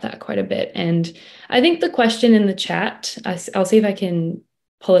think about that quite a bit. And I think the question in the chat, I'll see if I can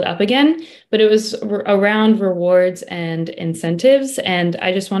pull it up again, but it was around rewards and incentives. And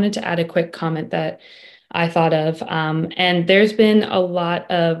I just wanted to add a quick comment that I thought of. And there's been a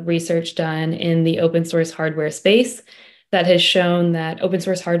lot of research done in the open source hardware space that has shown that open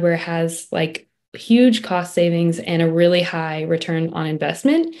source hardware has like huge cost savings and a really high return on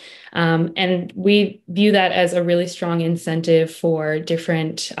investment. And we view that as a really strong incentive for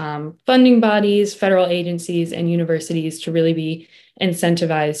different funding bodies, federal agencies, and universities to really be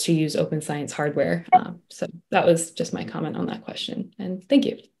incentivized to use open science hardware. So that was just my comment on that question. And thank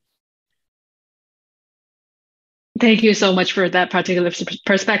you. Thank you so much for that particular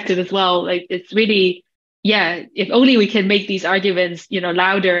perspective as well. Like it's really, yeah, if only we can make these arguments,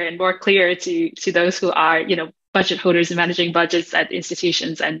 louder and more clear to those who are, budget holders and managing budgets at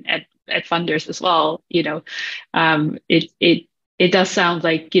institutions and at funders as well. It does sound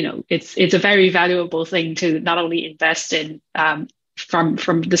like, it's a very valuable thing to not only invest in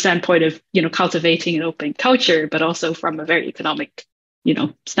from the standpoint of, cultivating an open culture, but also from a very economic,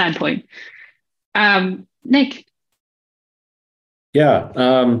 standpoint. Nick. Yeah,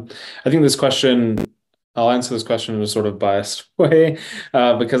 I think I'll answer this question in a sort of biased way,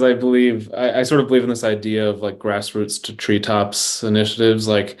 because I sort of believe in this idea of like grassroots to treetops initiatives.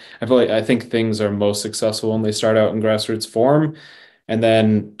 Like I think things are most successful when they start out in grassroots form, and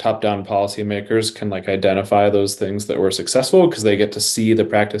then top-down policymakers can like identify those things that were successful because they get to see the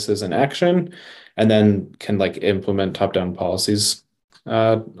practices in action, and then can like implement top-down policies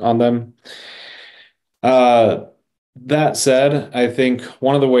on them. That said, I think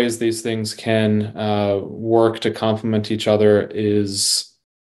one of the ways these things can work to complement each other is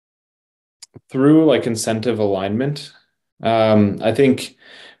through like incentive alignment. I think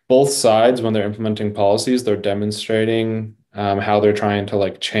both sides, when they're implementing policies, they're demonstrating how they're trying to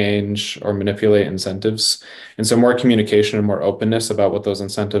like change or manipulate incentives. And so more communication and more openness about what those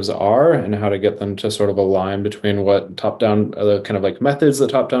incentives are and how to get them to sort of align between what top-down, kind of like methods that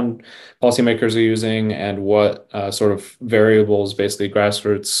top-down policymakers are using and what sort of variables basically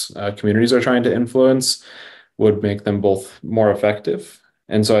grassroots communities are trying to influence would make them both more effective.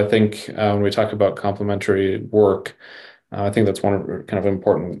 And so I think when we talk about complementary work, I think that's one kind of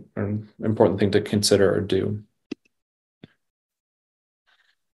important thing to consider or do.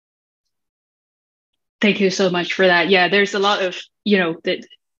 Thank you so much for that. Yeah, there's a lot of, that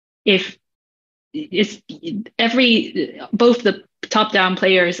if it's both the top-down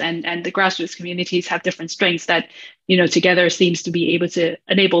players and the grassroots communities have different strengths that, together seems to be able to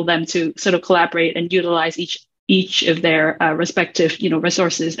enable them to sort of collaborate and utilize each of their respective,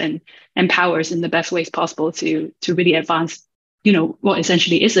 resources and powers in the best ways possible to really advance, what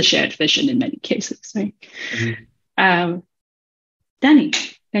essentially is a shared vision in many cases, right? Mm-hmm.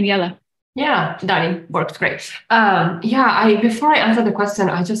 Daniela. Yeah, Danny, works great. Before I answer the question,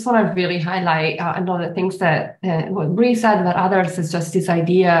 I just want to really highlight one of the things that what Bree said, but others is just this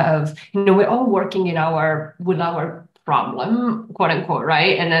idea of, we're all working with our problem, quote unquote,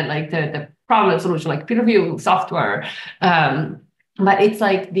 right? And then like the problem solution, like PREreview software. But it's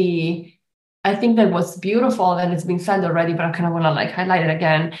like I think that what's beautiful, and it's been said already, but I kind of want to like highlight it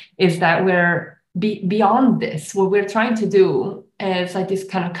again, is that we're beyond this. What we're trying to do is like this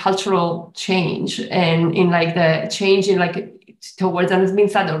kind of cultural change, and in like the change in like towards, and it's been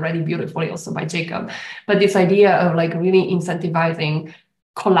said already beautifully also by Jacob, but this idea of like really incentivizing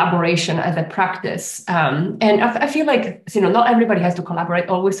collaboration as a practice. And I feel like, not everybody has to collaborate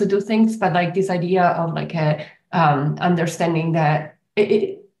always to do things, but like this idea of like a understanding that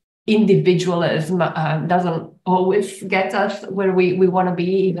individualism doesn't always get us where we want to be,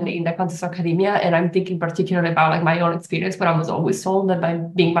 even in the context of academia. And I'm thinking particularly about like my own experience, where I was always told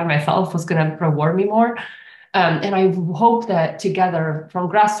that being by myself was going to reward me more. And I hope that together, from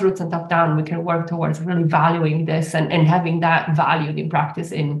grassroots and top down, we can work towards really valuing this and having that valued in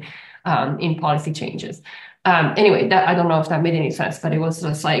practice in policy changes. Anyway, that I don't know if that made any sense, but it was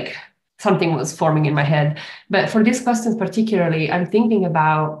just like something was forming in my head. But for these questions particularly, I'm thinking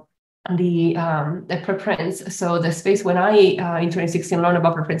about the preprints. So the space when I in 2016 learned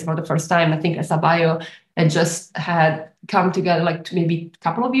about preprints for the first time, I think SABIO had come together like maybe a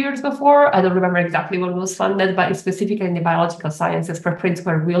couple of years before. I don't remember exactly when it was funded, but specifically in the biological sciences, preprints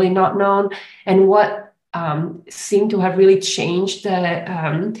were really not known. And what seemed to have really changed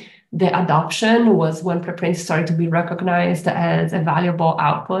the adoption was when preprints started to be recognized as a valuable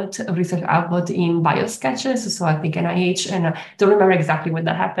research output in biosketches. So I think NIH, and I don't remember exactly when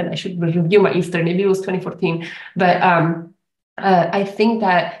that happened. I should review my history. Maybe it was 2014. But I think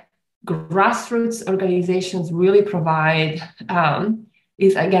that grassroots organizations really provide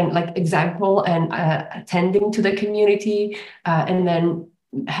is again like example and attending to the community, and then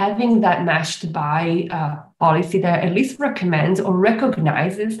having that matched by policy that at least recommends or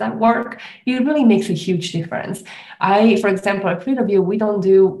recognizes that work, it really makes a huge difference. For example, at PREreview, we don't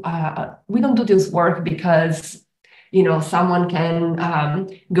do this work because someone can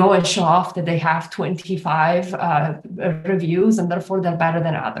go and show off that they have 25 reviews and therefore they're better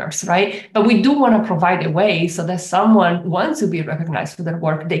than others, right? But we do want to provide a way so that someone wants to be recognized for their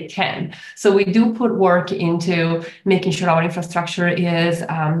work, they can. So we do put work into making sure our infrastructure is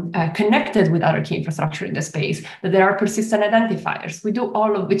connected with other key infrastructure in the space, that there are persistent identifiers. We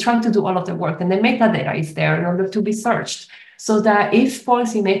try to do all of the work, and the metadata is there in order to be searched. So that if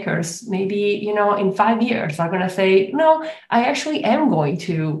policymakers, maybe, in 5 years are going to say, no, I actually am going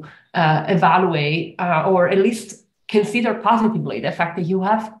to evaluate or at least consider positively the fact that you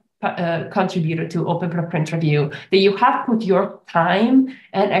have contributed to open preprint review, that you have put your time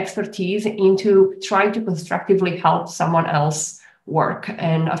and expertise into trying to constructively help someone else work.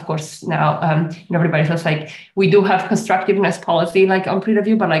 And of course, now everybody feels like we do have constructiveness policy like on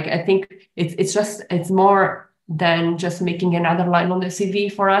pre-review, but like I think it's more than just making another line on the CV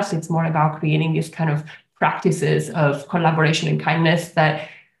for us. It's more about creating these kind of practices of collaboration and kindness that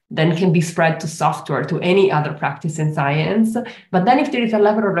then can be spread to software, to any other practice in science. But then if there is a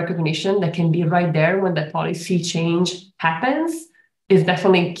level of recognition that can be right there when the policy change happens, is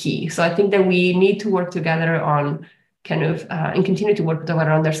definitely key. So I think that we need to work together on kind of, and continue to work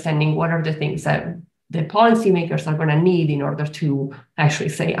together understanding what are the things that the policymakers are going to need in order to actually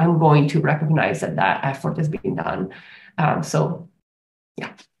say, I'm going to recognize that that effort is being done. So,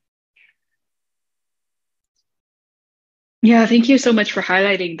 yeah. Yeah, thank you so much for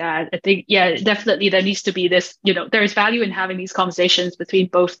highlighting that. I think, yeah, definitely there needs to be this, there's value in having these conversations between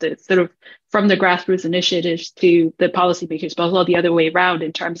both the sort of from the grassroots initiatives to the policymakers, but also the other way around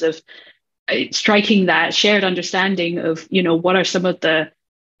in terms of striking that shared understanding of, what are some of the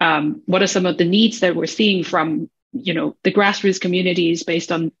needs that we're seeing from, the grassroots communities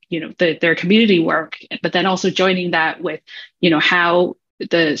based on, their community work, but then also joining that with, how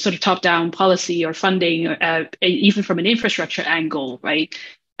the sort of top-down policy or funding, even from an infrastructure angle, right,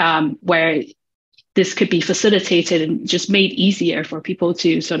 where this could be facilitated and just made easier for people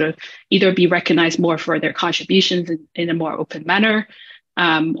to sort of either be recognized more for their contributions in a more open manner,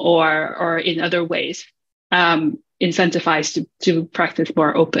 or in other ways, incentivized to practice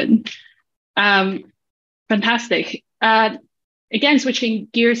more open. Fantastic. Again, switching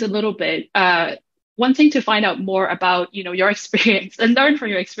gears a little bit, one thing to find out more about, your experience and learn from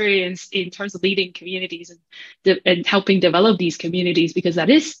your experience in terms of leading communities and helping develop these communities, because that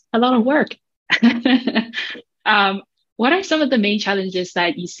is a lot of work. What are some of the main challenges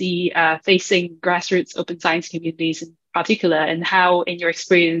that you see facing grassroots open science communities in particular, and how, in your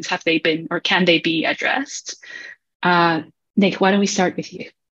experience, have they been or can they be addressed? Nick, why don't we start with you?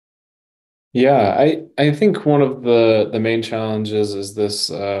 Yeah, I think one of the main challenges is this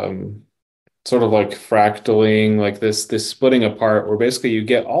sort of like fractaling, like this splitting apart, where basically you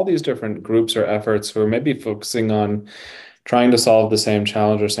get all these different groups or efforts who are maybe focusing on trying to solve the same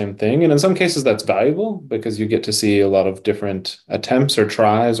challenge or same thing. And in some cases that's valuable because you get to see a lot of different attempts or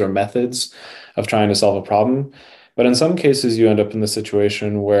tries or methods of trying to solve a problem. But in some cases you end up in the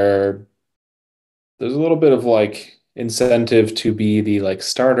situation where there's a little bit of like incentive to be the like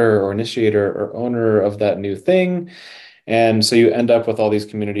starter or initiator or owner of that new thing. And so you end up with all these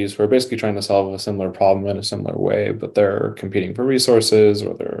communities who are basically trying to solve a similar problem in a similar way, but they're competing for resources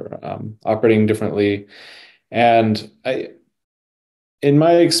or they're operating differently. And in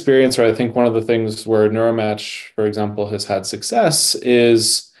my experience, or I think one of the things where neuromatch, for example, has had success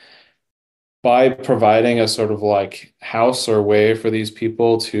is by providing a sort of like house or way for these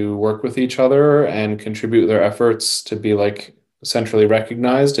people to work with each other and contribute their efforts to be like centrally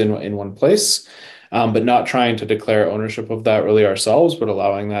recognized in one place, but not trying to declare ownership of that really ourselves, but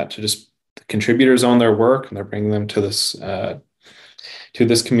allowing that to just the contributors own their work and they're bringing them to this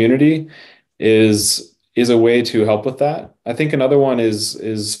community is a way to help with that. I think another one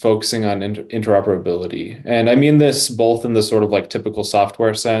is focusing on interoperability. And I mean this both in the sort of like typical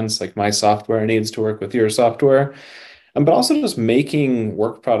software sense, like my software needs to work with your software, but also just making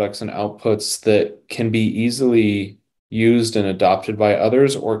work products and outputs that can be easily used and adopted by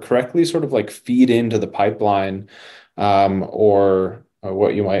others or correctly sort of like feed into the pipeline, or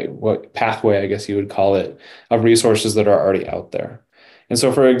what pathway, I guess you would call it, of resources that are already out there. And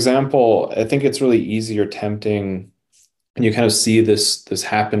so, for example, I think it's really easy or tempting, and you kind of see this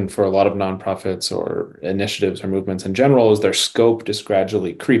happen for a lot of nonprofits or initiatives or movements in general, is their scope just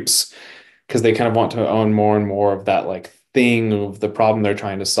gradually creeps because they kind of want to own more and more of that like thing of the problem they're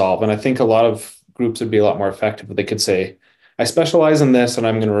trying to solve. And I think a lot of groups would be a lot more effective if they could say, I specialize in this and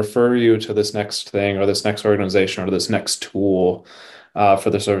I'm going to refer you to this next thing or this next organization or this next tool for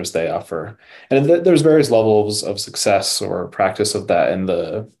the service they offer. And there's various levels of success or practice of that in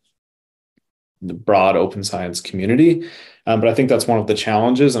the the broad open science community. But I think that's one of the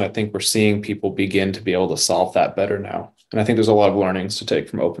challenges, and I think we're seeing people begin to be able to solve that better now. And I think there's a lot of learnings to take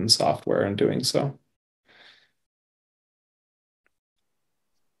from open software in doing so.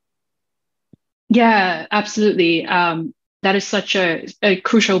 Yeah, absolutely. That is such a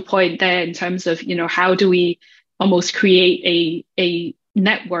crucial point there in terms of, how do we almost create a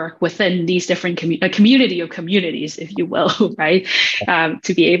network within these different a community of communities, if you will, right?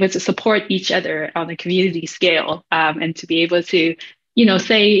 To be able to support each other on a community scale, and to be able to,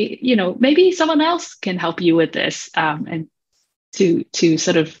 say, maybe someone else can help you with this, and to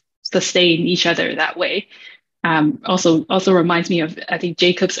sort of sustain each other that way. Also reminds me of, I think,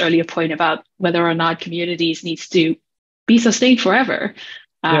 Jacob's earlier point about whether or not communities needs to be sustained forever.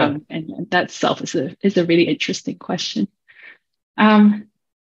 And that itself is a really interesting question.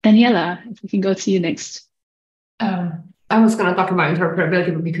 Daniela, if we can go to you next. I was going to talk about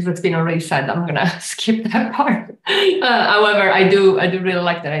interoperability, but because it's been already said, I'm going to skip that part. However, I do really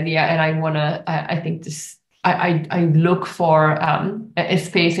like that idea, and I think this. I look for a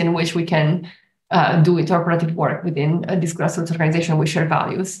space in which we can do interpretive work within this grassroots organization. We share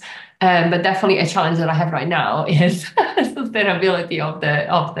values, but definitely a challenge that I have right now is sustainability of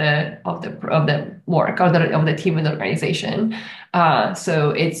the work or of the team and the organization.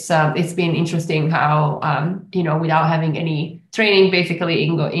 So it's been interesting how without having any training basically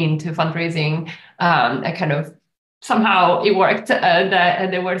into fundraising, I kind of. Somehow it worked,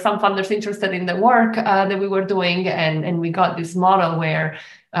 that there were some funders interested in the work that we were doing, and we got this model where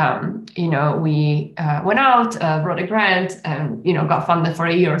we went out, wrote a grant, and got funded for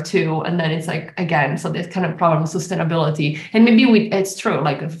a year or two, and then it's like again, so this kind of problem of sustainability, and maybe it's true,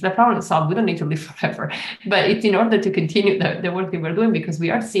 like if the problem is solved, we don't need to live forever, but it's in order to continue the work that we're doing because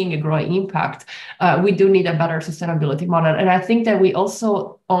we are seeing a growing impact. We do need a better sustainability model, and I think that we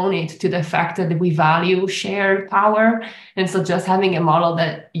also own it to the fact that we value shared power, and so just having a model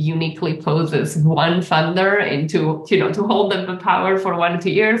that uniquely poses one funder into to hold them the power for 1 to 2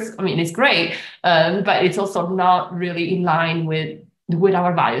 years, I mean, it's great, but it's also not really in line with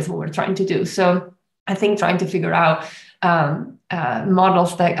our values, what we're trying to do. So I think trying to figure out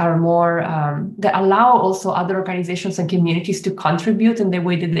models that are more that allow also other organizations and communities to contribute in the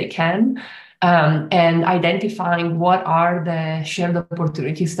way that they can. And identifying what are the shared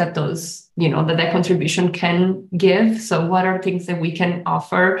opportunities that that contribution can give. So what are things that we can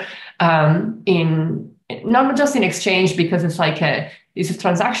offer in not just in exchange, because it's like it's a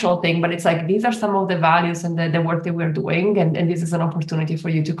transactional thing, but it's like these are some of the values and the work that we're doing, and this is an opportunity for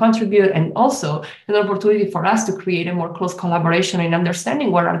you to contribute, and also an opportunity for us to create a more close collaboration in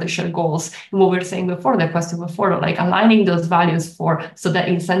understanding what are the shared goals, and what we were saying before, the question before, like aligning those values so that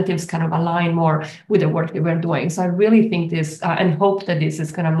incentives kind of align more with the work that we're doing. So I really think this and hope that this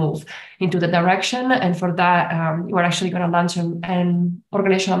is going to move into the direction, and for that we're actually going to launch an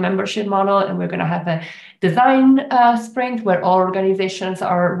organizational membership model, and we're going to have a design sprint where all organizations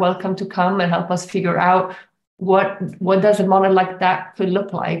are welcome to come and help us figure out what does a model like that could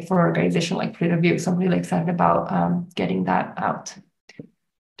look like for an organization like PREreview. So I'm really excited about getting that out.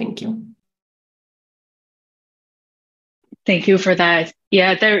 Thank you. Thank you for that.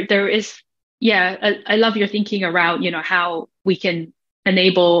 Yeah, there is. Yeah, I love your thinking around how we can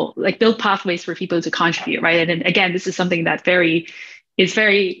enable, like, build pathways for people to contribute, right? And again, this is something that is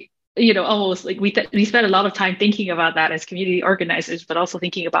very almost like we spend a lot of time thinking about that as community organizers, but also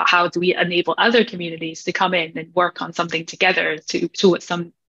thinking about how do we enable other communities to come in and work on something together towards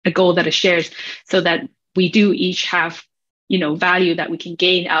a goal that is shared, so that we do each have value that we can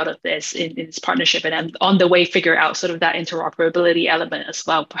gain out of this in this partnership, and on the way figure out sort of that interoperability element as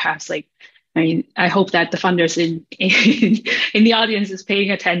well. Perhaps, like, I mean, I hope that the funders in the audience is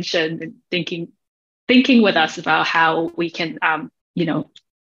paying attention and thinking with us about how we can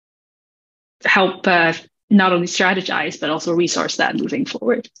help not only strategize, but also resource that moving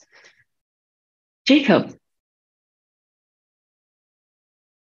forward. Jacob.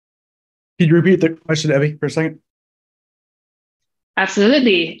 Can you repeat the question, Emmy, for a second?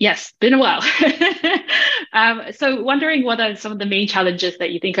 Absolutely. Yes, been a while. So wondering what are some of the main challenges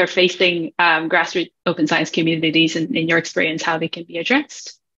that you think are facing grassroots open science communities, and in your experience, how they can be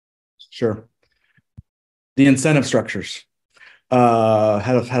addressed? Sure. The incentive structures.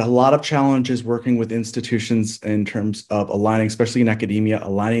 Had a lot of challenges working with institutions in terms of aligning, especially in academia,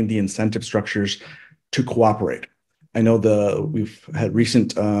 aligning the incentive structures to cooperate. I know we've had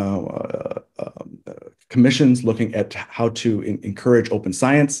recent commissions looking at how to encourage open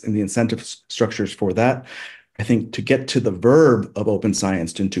science and the incentive structures for that. I think to get to the verb of open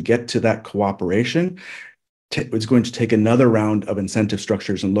science and to get to that cooperation, is going to take another round of incentive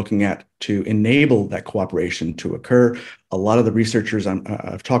structures and looking at to enable that cooperation to occur. A lot of the researchers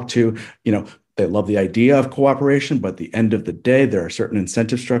I've talked to, they love the idea of cooperation, but at the end of the day, there are certain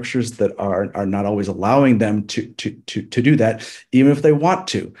incentive structures that are not always allowing them to do that, even if they want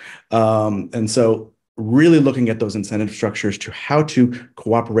to. And so really looking at those incentive structures to how to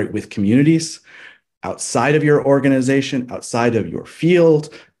cooperate with communities outside of your organization, outside of your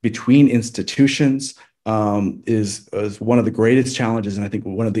field, between institutions, is one of the greatest challenges, and I think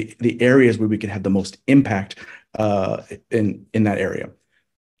one of the areas where we can have the most impact in that area.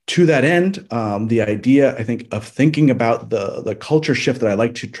 To that end, the idea, I think, of thinking about the culture shift that I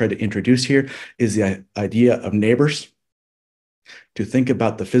like to try to introduce here is the idea of neighbors. To think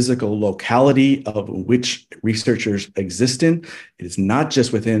about the physical locality of which researchers exist in. It is not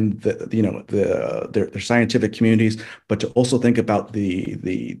just within their scientific communities, but to also think about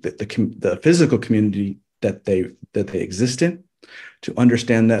the physical community that they exist in. To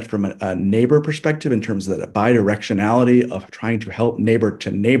understand that from a neighbor perspective, in terms of that bidirectionality of trying to help neighbor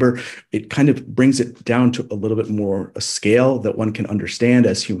to neighbor, it kind of brings it down to a little bit more a scale that one can understand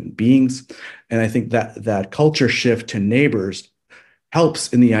as human beings. And I think that culture shift to neighbors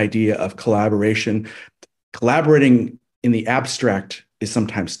helps in the idea of collaboration. Collaborating in the abstract is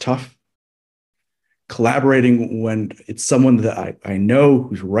sometimes tough. Collaborating when it's someone that I know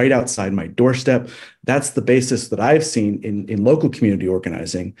who's right outside my doorstep, that's the basis that I've seen in local community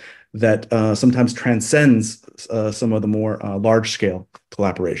organizing that sometimes transcends some of the more large-scale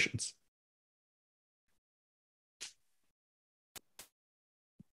collaborations.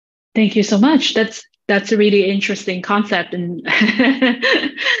 Thank you so much. That's a really interesting concept, and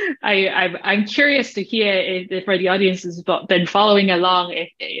I'm curious to hear if for the audience has been following along,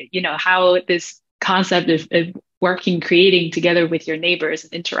 how this concept of creating together with your neighbors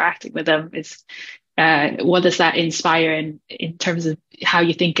and interacting with them is, what does that inspire in terms of how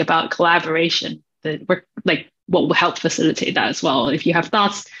you think about collaboration? What will help facilitate that as well? If you have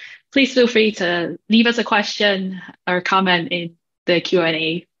thoughts, please feel free to leave us a question or comment in the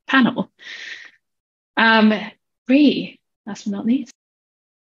Q&A panel. Bree, last but not least.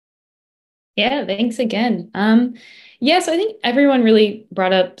 Yeah, thanks again. So I think everyone really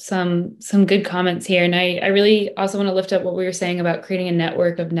brought up some good comments here. And I really also want to lift up what we were saying about creating a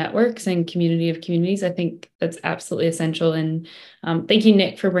network of networks and community of communities. I think that's absolutely essential. And thank you,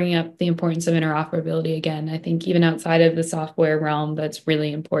 Nick, for bringing up the importance of interoperability again. I think even outside of the software realm, that's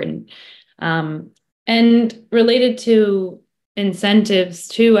really important. And related to incentives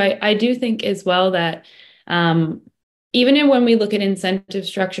too, I do think as well that even when we look at incentive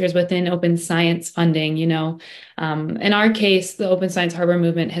structures within open science funding, in our case, the open science harbor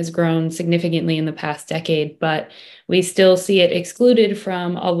movement has grown significantly in the past decade, but we still see it excluded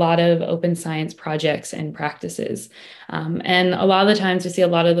from a lot of open science projects and practices. And a lot of the times we see a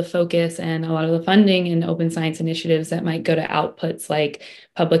lot of the focus and a lot of the funding in open science initiatives that might go to outputs like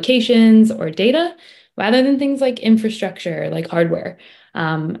publications or data, rather than things like infrastructure, like hardware.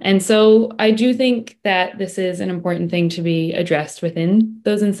 And so I do think that this is an important thing to be addressed within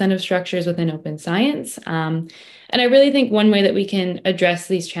those incentive structures within open science. And I really think one way that we can address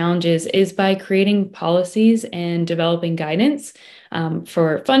these challenges is by creating policies and developing guidance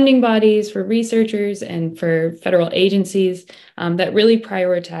for funding bodies, for researchers, and for federal agencies that really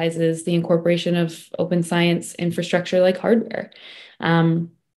prioritizes the incorporation of open science infrastructure like hardware.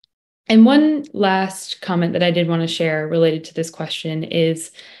 And one last comment that I did want to share related to this question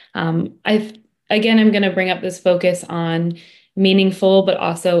is, I'm going to bring up this focus on meaningful but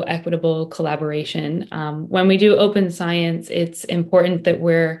also equitable collaboration. When we do open science, it's important that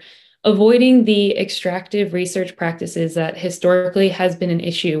we're avoiding the extractive research practices that historically has been an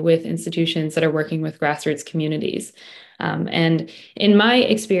issue with institutions that are working with grassroots communities. And in my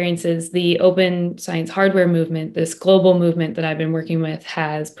experiences, the open science hardware movement, this global movement that I've been working with,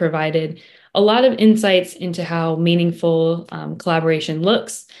 has provided a lot of insights into how meaningful collaboration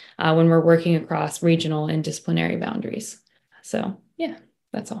looks when we're working across regional and disciplinary boundaries. So yeah,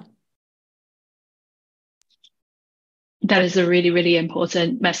 that's all. That is a really, really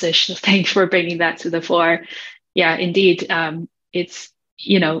important message. So thanks for bringing that to the fore. Yeah, indeed. It's,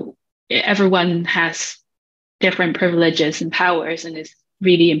 everyone has different privileges and powers, and it's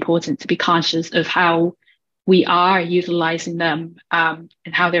really important to be conscious of how we are utilizing them and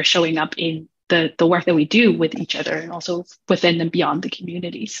how they're showing up in the work that we do with each other and also within and beyond the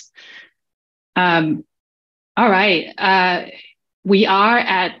communities. All right. We are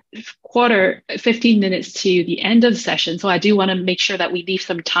at 15 minutes to the end of the session, so I do want to make sure that we leave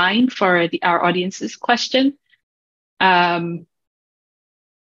some time for our audience's question.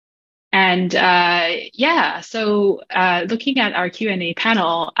 And so looking at our Q&A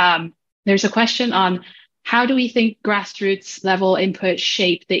panel, there's a question on how do we think grassroots level input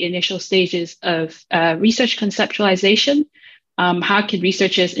shape the initial stages of research conceptualization? How can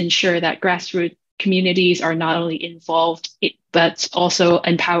researchers ensure that grassroots communities are not only involved, but also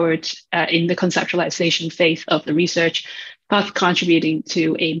empowered in the conceptualization phase of the research, thus contributing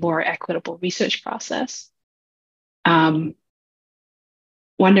to a more equitable research process? Wondering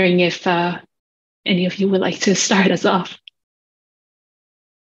if any of you would like to start us off.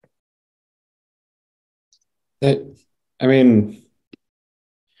 I mean,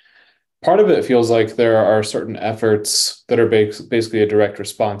 part of it feels like there are certain efforts that are basically a direct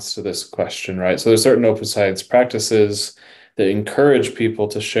response to this question, right? So there's certain open science practices that encourage people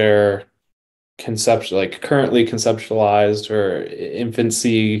to share currently conceptualized or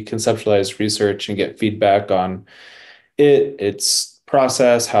infancy conceptualized research and get feedback on its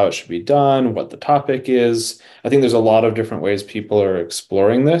process, how it should be done, what the topic is. I think there's a lot of different ways people are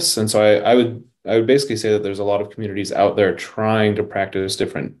exploring this. And so I would basically say that there's a lot of communities out there trying to practice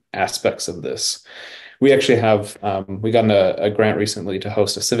different aspects of this. We actually have, we got a grant recently to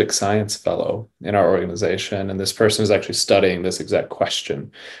host a civic science fellow in our organization. And this person is actually studying this exact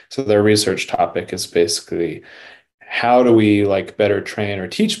question. So their research topic is basically, how do we better train or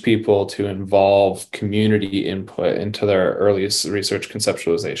teach people to involve community input into their earliest research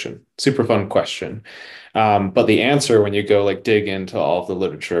conceptualization? Super fun question. But the answer, when you go dig into all of the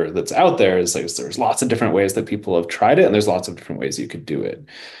literature that's out there, is there's lots of different ways that people have tried it, and there's lots of different ways you could do it.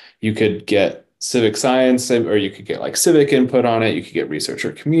 You could get civic science, or you could get civic input on it. You could get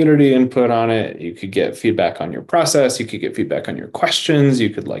researcher community input on it. You could get feedback on your process. You could get feedback on your questions. You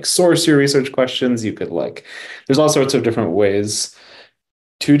could source your research questions. You could there's all sorts of different ways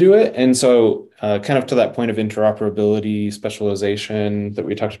to do it. And so kind of to that point of interoperability, specialization that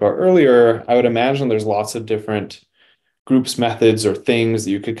we talked about earlier, I would imagine there's lots of different groups, methods, or things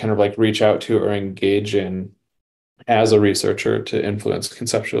that you could kind of reach out to or engage in as a researcher to influence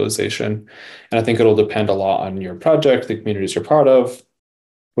conceptualization. And I think it'll depend a lot on your project, the communities you're part of,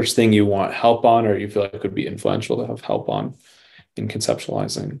 which thing you want help on or you feel like would be influential to have help on in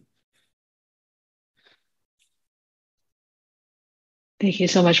conceptualizing. Thank you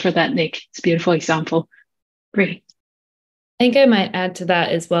so much for that, Nick. It's a beautiful example. Great. I think I might add to that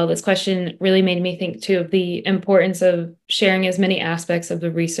as well. This question really made me think too of the importance of sharing as many aspects of the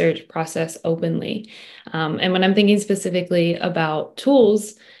research process openly. And when I'm thinking specifically about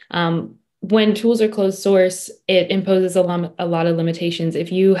tools, when tools are closed source, it imposes a lot of limitations.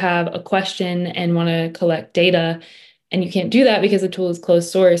 If you have a question and want to collect data and you can't do that because the tool is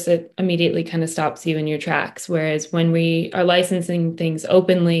closed source, it immediately kind of stops you in your tracks. Whereas when we are licensing things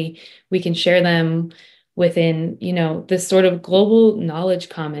openly, we can share them within, this sort of global knowledge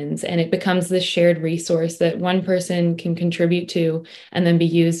commons, and it becomes this shared resource that one person can contribute to and then be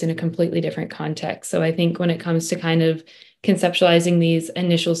used in a completely different context. So I think when it comes to kind of conceptualizing these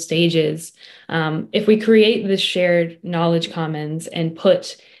initial stages, if we create this shared knowledge commons and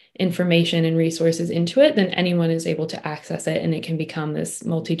put information and resources into it, then anyone is able to access it, and it can become this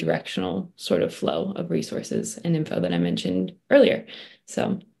multi-directional sort of flow of resources and info that I mentioned earlier.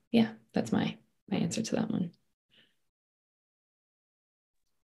 So yeah, that's my answer to that one.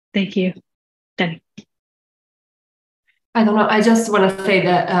 Thank you. Danny. I don't know. I just want to say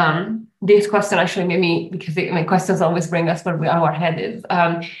that this question actually made me, because my questions always bring us where our head is.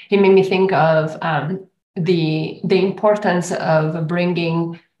 It made me think of the importance of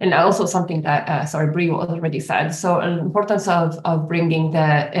bringing, and also something that Brie already said. So the importance of bringing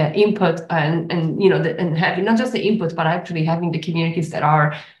the input and having not just the input, but actually having the communities that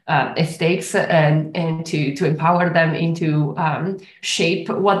are at stakes and to empower them into shape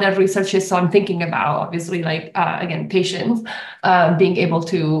what their research is. So I'm thinking about obviously again, patients being able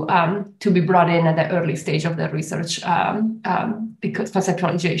to be brought in at the early stage of their research because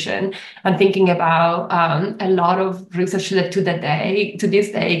conceptualization. I'm thinking about a lot of research that to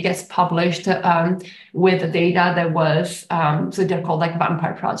this day gets published with data that was so they're called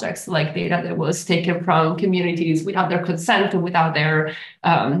vampire projects, data that was taken from communities without their consent, without their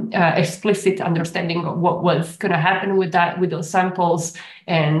explicit understanding of what was going to happen with those samples.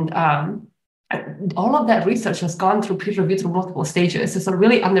 And all of that research has gone through peer review through multiple stages. So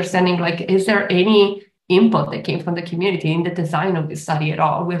really understanding is there any input that came from the community in the design of this study at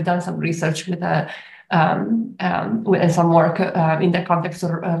all? We've done some research with and some work in the context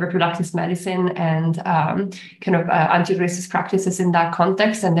of reproductive medicine and kind of anti-racist practices in that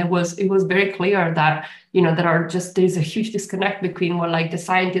context. And it was very clear that, there's a huge disconnect between what like the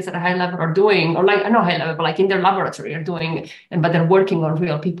scientists at a high level are doing, or like not high level, but like in their laboratory are doing, but they're working on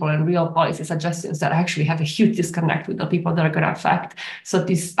real people and real policy suggestions that actually have a huge disconnect with the people that are going to affect. So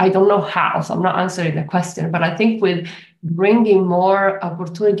I don't know how, so I'm not answering the question, but I think with bringing more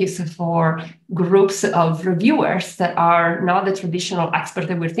opportunities for groups of reviewers that are not the traditional experts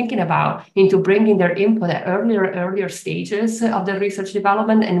that we're thinking about into bringing their input at earlier stages of the research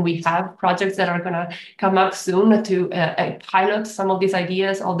development. And we have projects that are going to come up soon to pilot some of these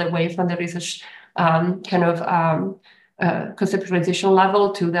ideas all the way from the research conceptualization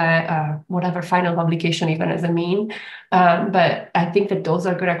level to the whatever final publication even as a mean. But I think that those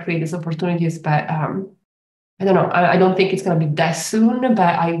are going to create these opportunities, but I don't know. I don't think it's going to be that soon,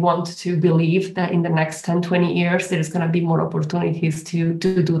 but I want to believe that in the next 10, 20 years, there's going to be more opportunities to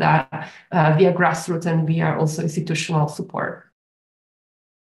do that via grassroots and via also institutional support.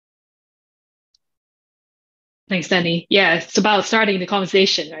 Thanks, Danny. Yeah, it's about starting the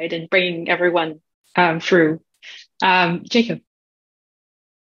conversation, right, and bringing everyone through. Jacob.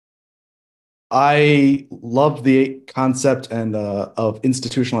 I love the concept and of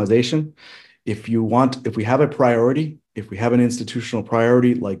institutionalization. If we have a priority, if we have an institutional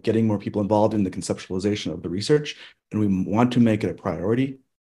priority, like getting more people involved in the conceptualization of the research, and we want to make it a priority,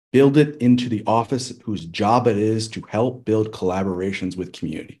 build it into the office whose job it is to help build collaborations with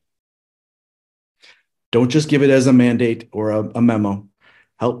community. Don't just give it as a mandate or a memo.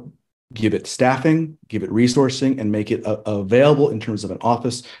 Help give it staffing, give it resourcing, and make it available in terms of an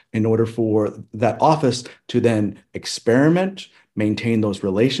office in order for that office to then experiment, maintain those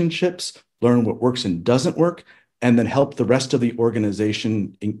relationships, learn what works and doesn't work, and then help the rest of the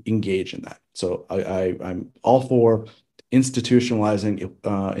organization engage in that. So I'm all for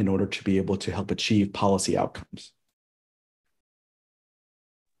institutionalizing in order to be able to help achieve policy outcomes.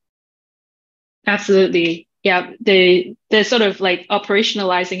 Absolutely. Yeah, the sort of like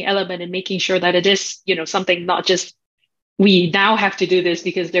operationalizing element and making sure that it is, something not just we now have to do this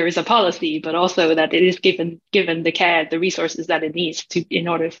because there is a policy, but also that it is given the care, the resources that it needs in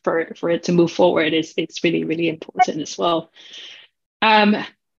order for it to move forward. It's really, really important as well. I'm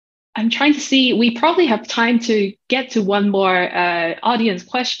trying to see, we probably have time to get to one more audience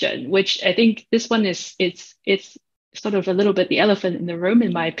question, which I think this one it's sort of a little bit the elephant in the room,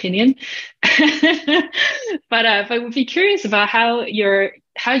 in my opinion. But I would be curious about how you're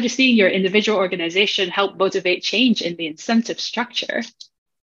seeing your individual organization help motivate change in the incentive structure.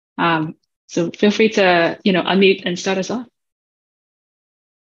 So feel free to unmute and start us off.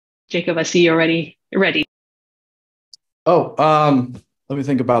 Jacob, I see you're already ready. Oh, let me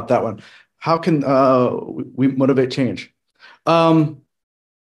think about that one. How can we motivate change?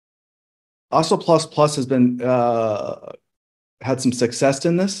 OSPO++ has been had some success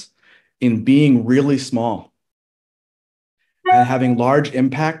in being really small and having large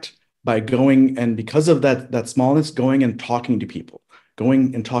impact by going, and because of that smallness, going and talking to people,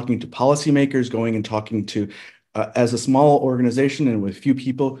 going and talking to policymakers, going and talking to, as a small organization and with few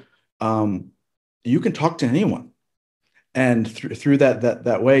people, you can talk to anyone. And through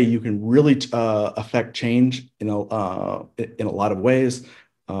that way, you can really affect change in a lot of ways.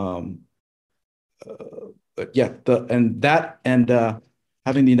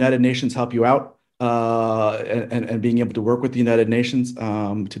 Having the United Nations help you out and being able to work with the United Nations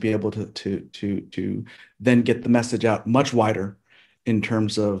to be able to then get the message out much wider in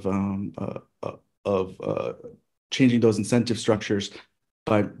terms of changing those incentive structures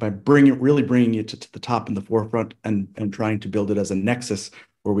by bringing it to the top in the forefront and trying to build it as a nexus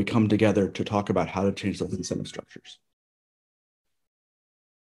where we come together to talk about how to change those incentive structures.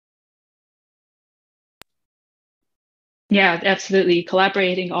 Yeah, absolutely.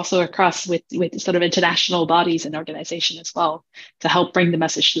 Collaborating also across with sort of international bodies and organizations as well to help bring the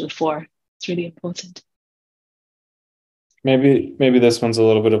message to the fore. It's really important. Maybe this one's a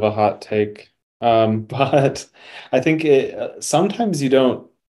little bit of a hot take, but I think sometimes you don't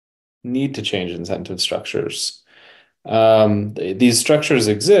need to change incentive structures. These structures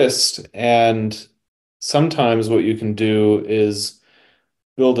exist, and sometimes what you can do is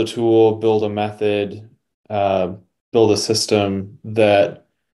build a tool, build a method, build a system that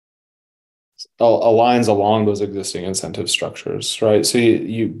aligns along those existing incentive structures, right? So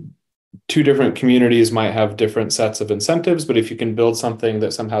two different communities might have different sets of incentives, but if you can build something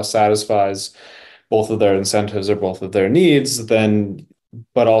that somehow satisfies both of their incentives or both of their needs, then,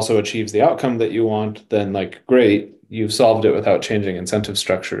 but also achieves the outcome that you want, then like, great, you've solved it without changing incentive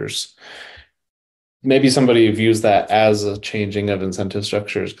structures. maybe somebody views that as a changing of incentive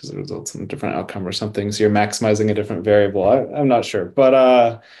structures because it results in a different outcome or something. So you're maximizing a different variable. I'm not sure,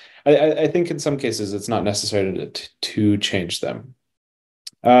 but I think in some cases it's not necessary to change them.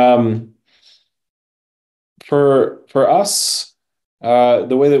 For us,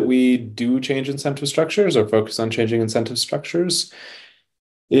 the way that we do change incentive structures or focus on changing incentive structures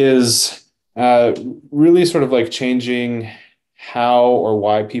is really sort of like changing how or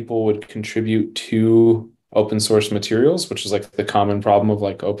why people would contribute to open source materials, which is like the common problem of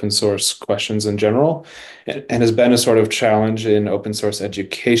like open source questions in general, and has been a sort of challenge in open source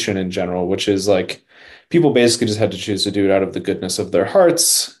education in general, which is like people basically just had to choose to do it out of the goodness of their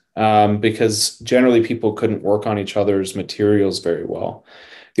hearts, because generally people couldn't work on each other's materials very well.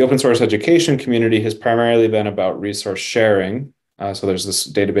 The open source education community has primarily been about resource sharing. So there's this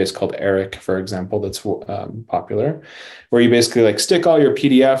database called ERIC, for example, that's popular, where you basically like stick all your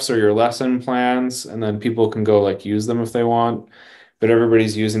PDFs or your lesson plans, and then people can go like use them if they want. But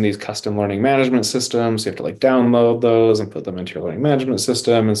everybody's using these custom learning management systems. So you have to like download those and put them into your learning management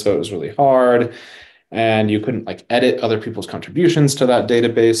system. And so it was really hard. And you couldn't like edit other people's contributions to that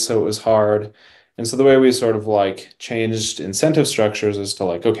database. So it was hard. And so the way we sort of like changed incentive structures is to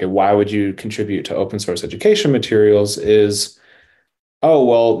like, okay, why would you contribute to open source education materials is, oh,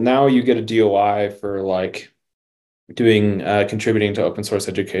 well, now you get a DOI for like doing contributing to open source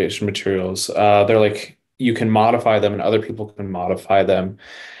education materials. They're like, you can modify them and other people can modify them.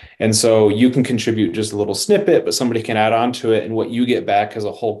 And so you can contribute just a little snippet, but somebody can add on to it. And what you get back is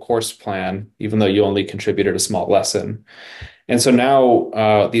a whole course plan, even though you only contributed a small lesson. And so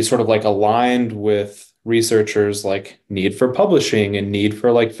now these sort of like aligned with researchers like need for publishing and need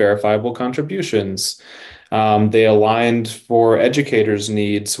for like verifiable contributions. They aligned for educators'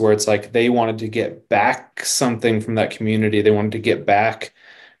 needs where it's like they wanted to get back something from that community. They wanted to get back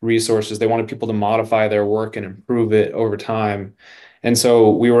resources. They wanted people to modify their work and improve it over time. And so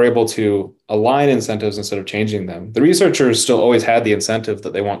we were able to align incentives instead of changing them. The researchers still always had the incentive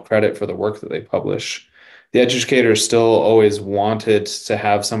that they want credit for the work that they publish. The educators still always wanted to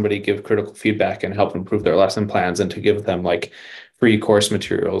have somebody give critical feedback and help improve their lesson plans and to give them like free course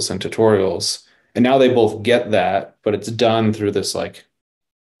materials and tutorials. And now they both get that, but it's done through this like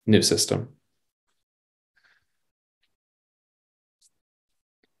new system.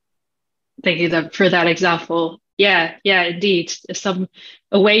 Thank you for that example. Yeah, indeed.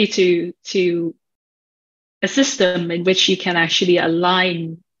 A way to a system in which you can actually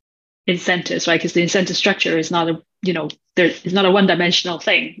align incentives, right? Because the incentive structure is not it's not a one-dimensional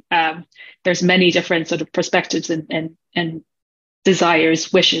thing. There's many different sort of perspectives and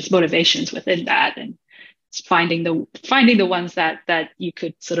desires, wishes, motivations within that, and it's finding the ones that you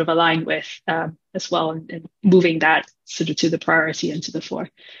could sort of align with as well, and moving that sort of to the priority and to the fore.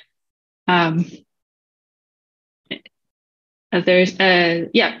 There's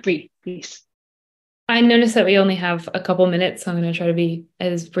Bree, please. I noticed that we only have a couple minutes, so I'm going to try to be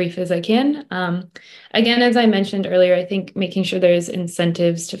as brief as I can. Again, as I mentioned earlier, I think making sure there's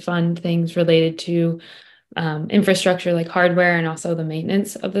incentives to fund things related to infrastructure like hardware and also the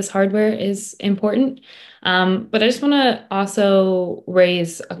maintenance of this hardware is important. But I just want to also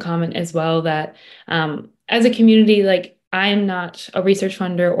raise a comment as well that as a community, like I'm not a research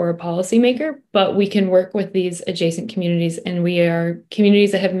funder or a policymaker, but we can work with these adjacent communities, and we are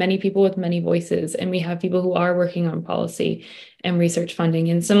communities that have many people with many voices, and we have people who are working on policy and research funding.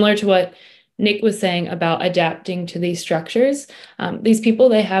 And similar to what Nick was saying about adapting to these structures, these people,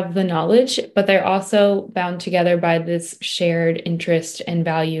 they have the knowledge, but they're also bound together by this shared interest and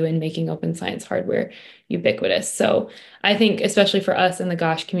value in making open science hardware ubiquitous. So I think, especially for us in the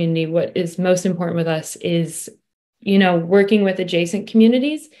GOSH community, what is most important with us is working with adjacent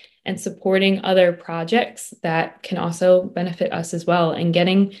communities and supporting other projects that can also benefit us as well, and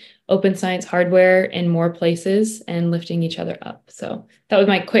getting open science hardware in more places and lifting each other up. So that was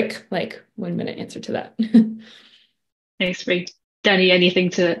my quick 1 minute answer to that. Thanks, Bree. Danny, anything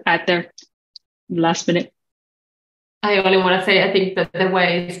to add there? Last minute. I only want to say, I think that the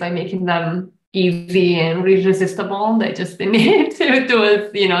way is by making them easy and irresistible. They just need to do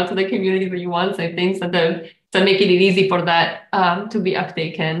it, to the community that you want. So things that make it easy for that to be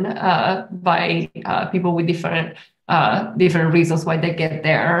uptaken by people with different reasons why they get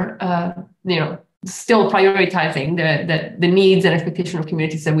there. Still prioritizing the needs and expectation of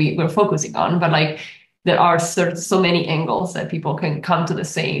communities that we're focusing on, but there are so many angles that people can come to the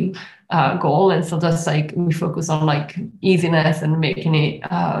same goal, and so just we focus on easiness and making it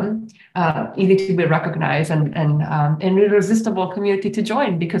easy to be recognized and irresistible community to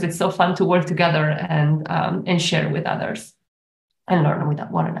join, because it's so fun to work together and share with others and learn with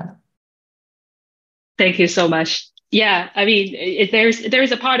one another. Thank you so much. Yeah, I mean,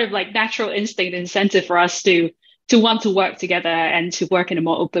 there's a part of like natural instinct and incentive for us to want to work together and to work in a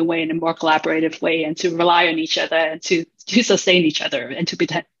more open way, in a more collaborative way, and to rely on each other and to sustain each other and to be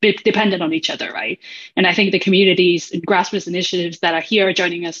dependent on each other, right? And I think the communities and grassroots initiatives that are here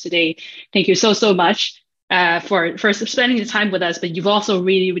joining us today, thank you so much for spending the time with us. But you've also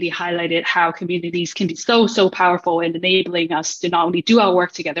really highlighted how communities can be so powerful in enabling us to not only do our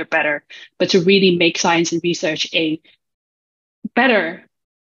work together better, but to really make science and research a better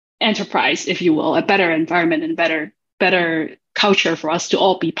enterprise, if you will, a better environment and better culture for us to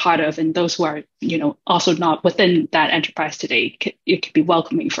all be part of. And those who are, also not within that enterprise today, it could be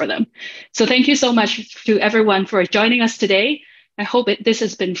welcoming for them. So thank you so much to everyone for joining us today. I hope this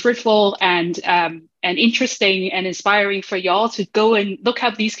has been fruitful and interesting and inspiring for y'all to go and look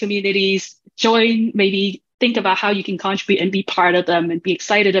up these communities, join, maybe think about how you can contribute and be part of them and be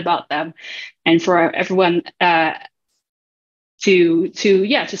excited about them. And for everyone to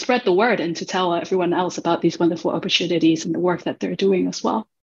spread the word and to tell everyone else about these wonderful opportunities and the work that they're doing as well.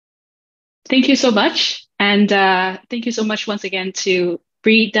 Thank you so much. And thank you so much once again to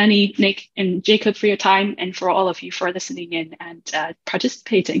Bree, Danny, Nick, and Jacob for your time, and for all of you for listening in and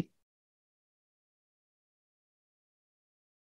participating.